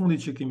dinamika e fundit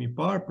që kemi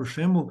parë, për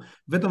shembull,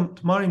 vetëm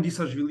të marrim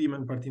disa zhvillime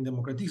në Partinë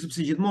Demokratike,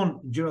 sepse gjithmonë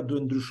gjërat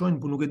duhen ndryshojnë,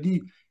 por nuk e di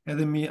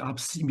edhe me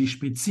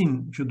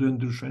shpejtësinë që duhen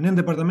ndryshojnë. Ne në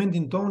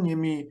departamentin ton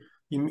jemi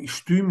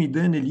shtym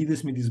idenë e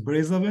lidhjes midis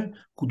brezave,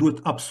 ku duhet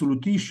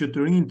absolutisht që të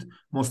rinjt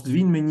mos të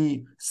vinë me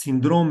një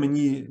sindrom, me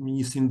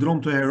një sindrom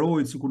të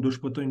heroit sikur do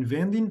shpëtojnë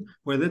vendin,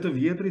 po edhe të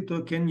vjetrit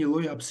të kenë një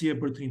lloj hapësire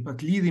për të rinj. Pra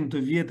të lidhim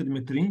të vjetrit me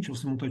të rinj,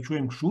 ose mund ta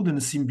quajmë kështu, dhe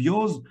në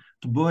simbiozë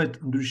të bëhet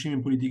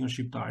ndryshimi politikën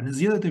shqiptare. Në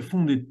zgjedhjet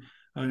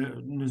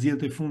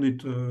e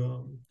fundit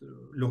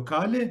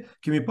lokale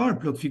kemi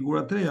parë plot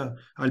figura të reja: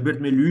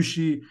 Albert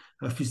Melyshi,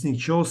 Fisnik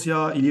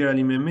Qosja, Ilir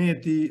Ali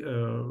Mehmeti,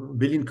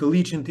 Belin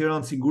Këlliçi në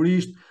Tiranë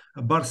sigurisht,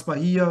 Bars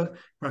Pahia.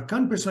 Pra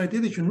kanë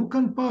personalitete që nuk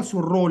kanë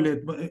pasur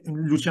role,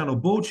 Luciano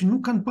Boçi,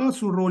 nuk kanë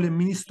pasur role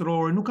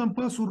ministrore, nuk kanë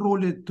pasur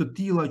role të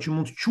tilla që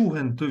mund të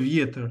quhen të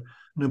vjetër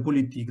në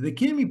politikë. Dhe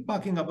kemi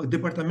pak nga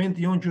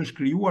departamenti jonë që është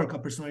krijuar ka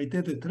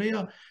personalitete të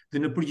reja, dhe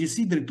në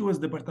përgjithësi drejtues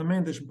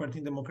departamentesh në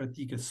Partinë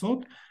Demokratike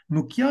sot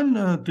nuk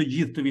janë të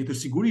gjithë të vjetër.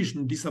 Sigurisht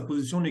në disa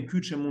pozicione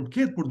kyçe mund të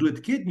ketë, por duhet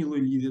të ketë një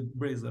lloj lidhje të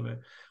brezave.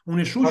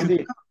 Unë e shoh që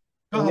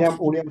unë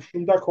jam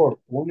shumë dakord.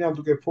 Unë jam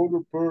duke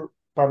folur për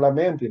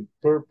parlamentin,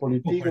 për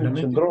politikën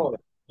qendrore.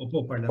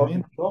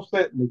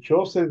 Në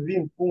qoftë se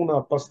vin puna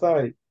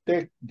pastaj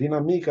tek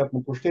dinamikat në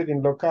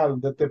pushtetin lokal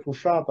dhe te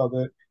fushata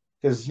dhe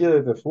te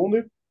zgjedhjet e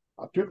fundit,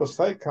 aty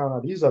pastaj ka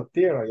analiza të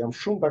tjera. Jam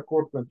shumë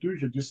dakord me ty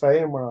që disa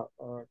emra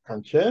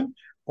kanë qenë,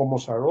 po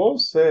mos haro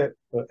se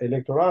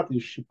elektorati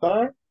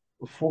shqiptar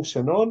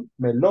funksionon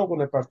me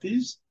logon e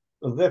partisë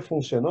dhe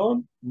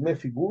funksionon me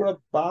figurat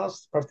bazë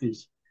të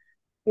partisë.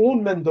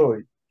 Unë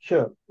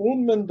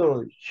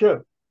mendoj që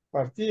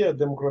Partia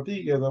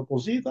Demokratike dhe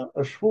opozita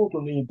është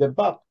futur në një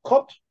debat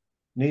kot,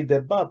 në një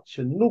debat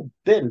që nuk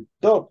del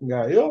dot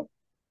nga ajo,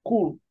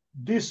 ku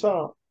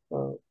disa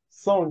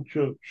thonë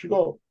që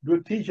shiko,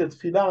 duhet të hiqet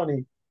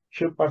filani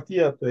që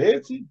partia të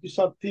eci,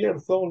 disa të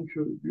tjerë thonë që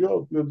jo,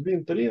 duhet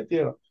vinë të rinë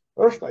tjera.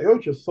 Është ajo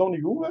që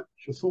thonë juve,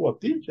 që thua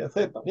ti, që e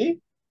the tani,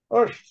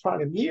 është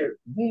fare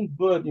mirë, mund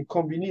bëhet një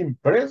kombinim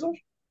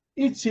brezosh,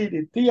 i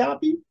cili të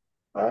japi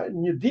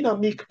një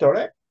dinamik të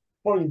re,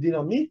 por një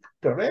dinamik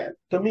të re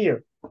të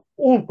mirë.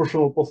 Unë për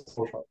shumë po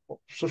thosha,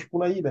 s'është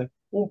puna ime,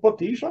 unë po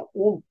të isha,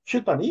 unë që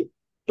tani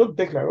do të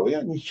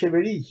deklaroja një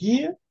qeveri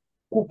hije,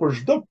 ku për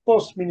çdo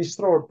post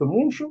ministror të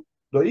mundshëm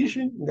do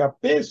ishin nga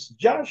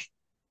 5-6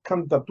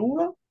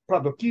 kandidatura, pra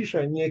do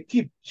kisha një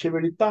ekip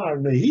qeveritar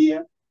në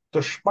hije të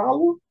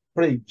shpallur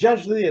prej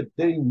 60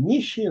 deri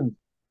 100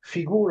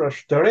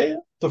 figurash të reja,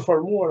 të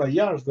formuara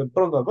jashtë dhe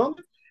brenda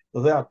vendit,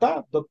 dhe ata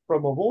do të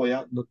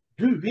promovoja në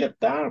 2 vjet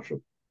të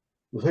ardhshëm.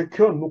 Dhe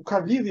kjo nuk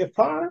ka lidhje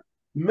fare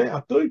me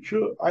ato që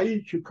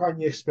ai që ka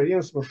një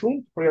eksperiencë më shumë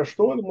të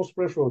përjashtohet dhe mos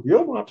përjashtohet. Jo,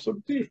 më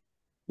absolutisht.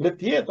 Le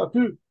të jetë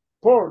aty,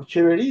 por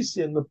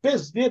qeverisje në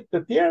 5 vjet të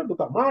tjerë do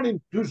ta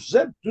marrin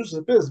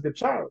 40-45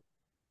 vjeçarë.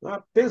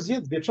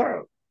 50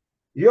 vjeçarë.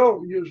 Jo,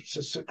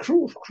 kështu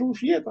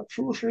është jeta,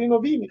 kështu është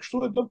rinovimi, kështu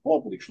e do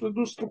populli, kështu e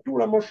do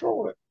struktura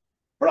moshore.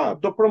 Pra,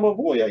 do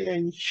promovoja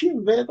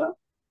 100 veta,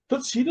 të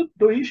cilët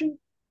do ishin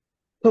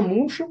të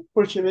mundshëm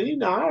për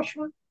qeverinë e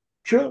ardhshme,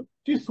 që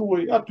ti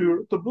thuaj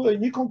atyre të bëjë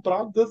një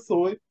kontratë dhe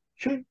thuaj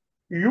që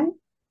ju,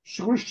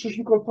 sigurisht që është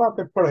një kontratë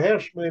e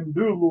përhershme e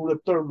mbyllur e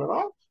tërë me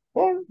radhë,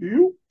 por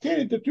ju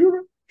keni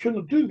detyrë që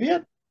në 2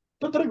 vjet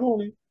të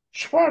tregoni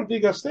çfarë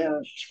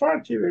digasterash,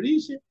 çfarë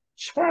qeverisje,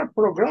 çfarë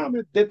programe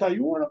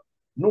detajuara,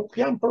 nuk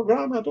janë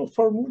programe ato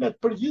formula të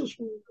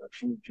përgjithshme,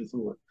 kështu që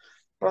thuaj.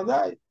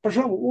 Prandaj, për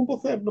shembull, unë po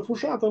them në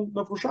fushatën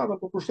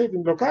për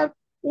pushtetin lokal,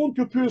 unë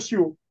t'ju pyes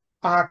ju,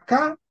 a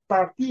ka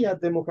Partia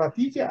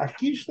Demokratike, a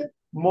kishte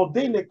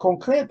modele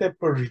konkrete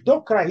për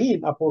çdo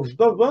krahin apo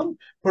çdo vend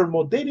për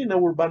modelin e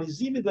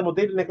urbanizimit dhe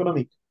modelin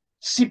ekonomik.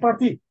 Si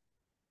parti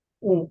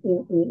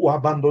u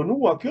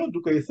abandonua kjo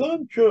duke i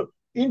thënë që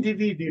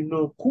individin në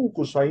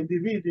Kukusa,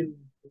 individin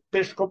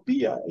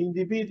Peshkopia,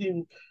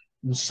 individin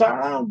në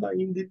Saranda,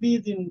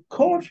 individin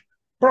Korç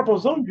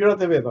propozon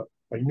gjërat e veta.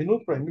 Një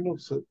minutë,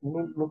 se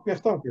nuk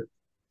mjafton kjo.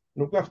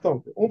 Nuk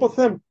mjafton. Unë po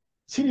them,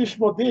 cili është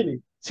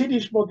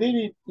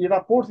modeli i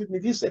raportit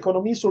midis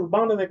ekonomisë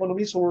urbane dhe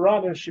ekonomisë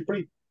rurale në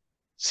Shqipëri?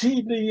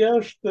 Cili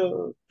është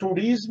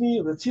turizmi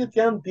dhe cilët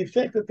janë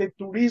defektet e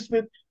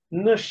turizmit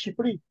në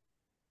Shqipëri?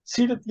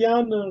 Cilët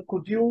janë,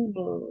 ku diun,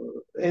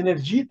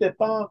 energjitë e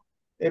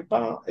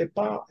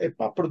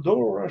pa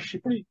përdorura në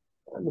Shqipëri?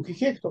 Nuk i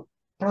ke këto.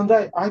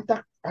 Prandaj,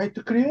 ai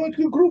të krijohet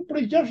ky grup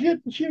prej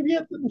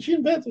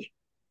 60-100 vetësh.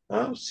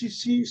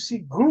 Si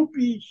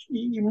grupi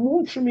i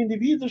mundshëm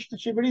individësh të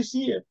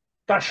qeverisë,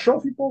 ta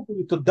shofi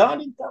populli, të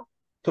dalin ta,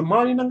 të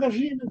marrin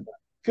angazhimin.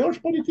 Kjo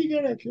është politike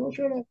e re, kjo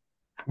është e re.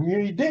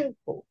 Një ide,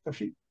 po,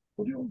 tash,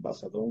 po diun,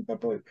 basta do unë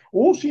kapoj.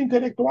 Unë si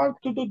intelektual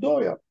këtë do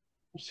doja,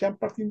 si jam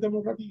Partinë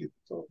Demokratike.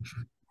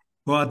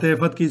 Po atë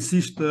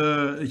fatkeqësisht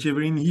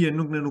qeverinë hije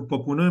nuk po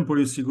punojnë, por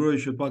ju siguroj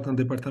që paktën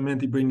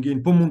departamenti Brain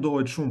Gain po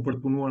mundohet shumë për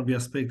të punuar mbi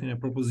aspektin e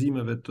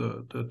propozimeve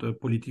të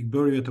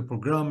politikbërjeve, të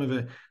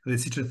programeve, dhe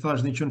siç e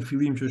thash në qenë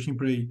fillim që është një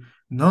prej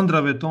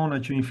nëndrave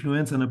tona që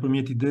influenca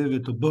nëpërmjet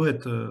ideve të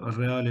bëhet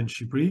reale në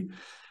Shqipëri.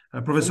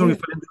 Profesori,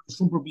 falenderoj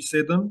shumë për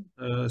bisedën,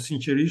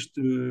 sinqerisht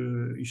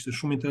ishte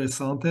shumë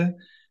interesante.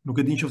 Nuk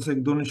e di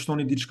nëse doni të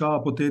shtoni diçka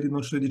apo Tedi do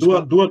të shtoj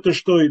diçka. Dua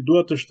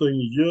të shtoj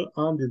një gjë,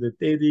 Andi dhe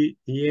Tedi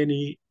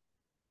jeni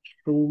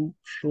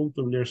shumë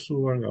të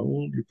vlerësuar nga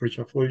unë, ju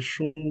përqafoj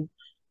shumë,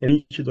 e di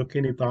që do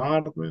keni të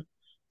ardhme,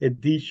 e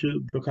di që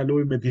do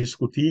kaloj me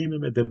diskutime,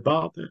 me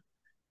debate,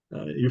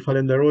 ju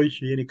falenderoj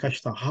që jeni kaq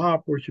të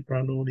hapur, që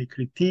pranoni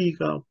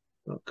kritika,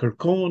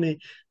 kërkoni,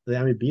 dhe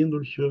jam i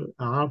bindur që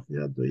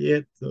ardhja do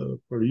jetë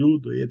për ju,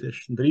 do jetë e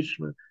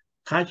shëndritshme,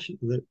 kaq,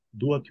 dhe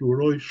dua t'ju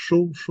uroj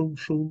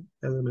shumë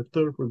edhe me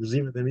tërë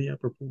përgëzimet e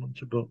mia për punën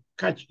që bën.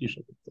 Kaq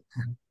isha për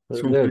të.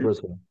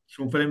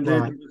 Shumë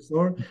faleminderit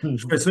profesor.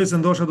 Shpresoj se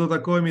ndoshta do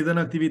takohemi edhe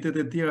në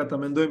aktivitete të tjera, ta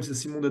mendojmë se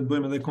si mund të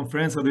bëjmë edhe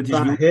konferenca dhe të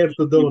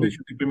zhvillojmë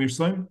që të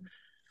përmirësojmë.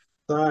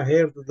 Sa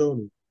herë të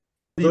doni.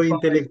 Do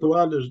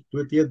intelektualësh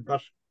duhet të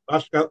jetë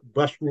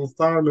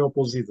bashkëpunëtar me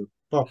opozitën.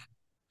 Po.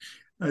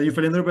 Ju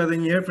falenderoj edhe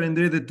një herë,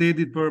 falenderoj edhe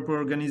Tedit për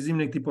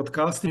organizimin e këtij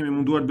podcasti, me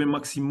munduar të bëjmë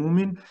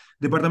maksimumin.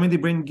 Departamenti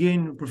Brain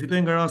Gain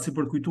përfitoi nga rasti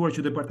për të kujtuar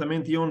që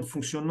departamenti jon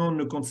funksionon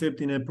në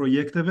konceptin e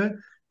projekteve,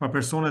 pa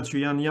personat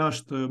që janë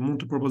jashtë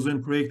mund të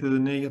propozojnë projekte dhe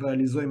ne i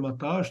realizojmë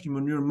ata, është një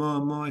mënyrë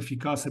më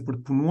efikase për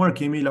të punuar.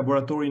 Kemi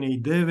laboratorin e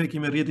ideve,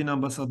 kemi rrjetin e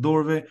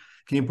ambasadorëve,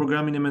 kemi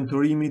programin e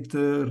mentorimit,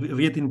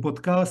 rrjetin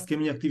podcast,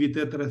 kemi një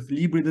aktivitet rreth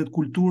librit dhe të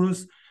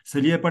kulturës,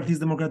 selia e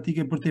Partisë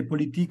Demokratike për te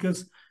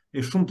politikës,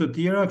 e shumë të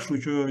tjera, kështu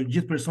që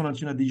gjithë personat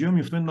që na dëgjojnë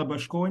juftojnë të na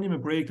bashkoheni me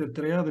projekte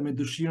të reja dhe me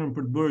dëshirën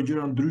për të bërë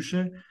gjëra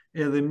ndryshe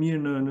edhe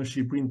mirë në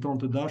Shqipërinë tonë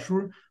të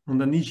dashur.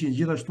 Mund ta ndiqni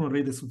gjithashtu në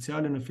rrjetet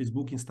sociale, në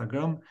Facebook,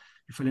 Instagram.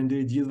 Ju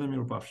falenderoj gjithëve,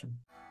 mirupafshim.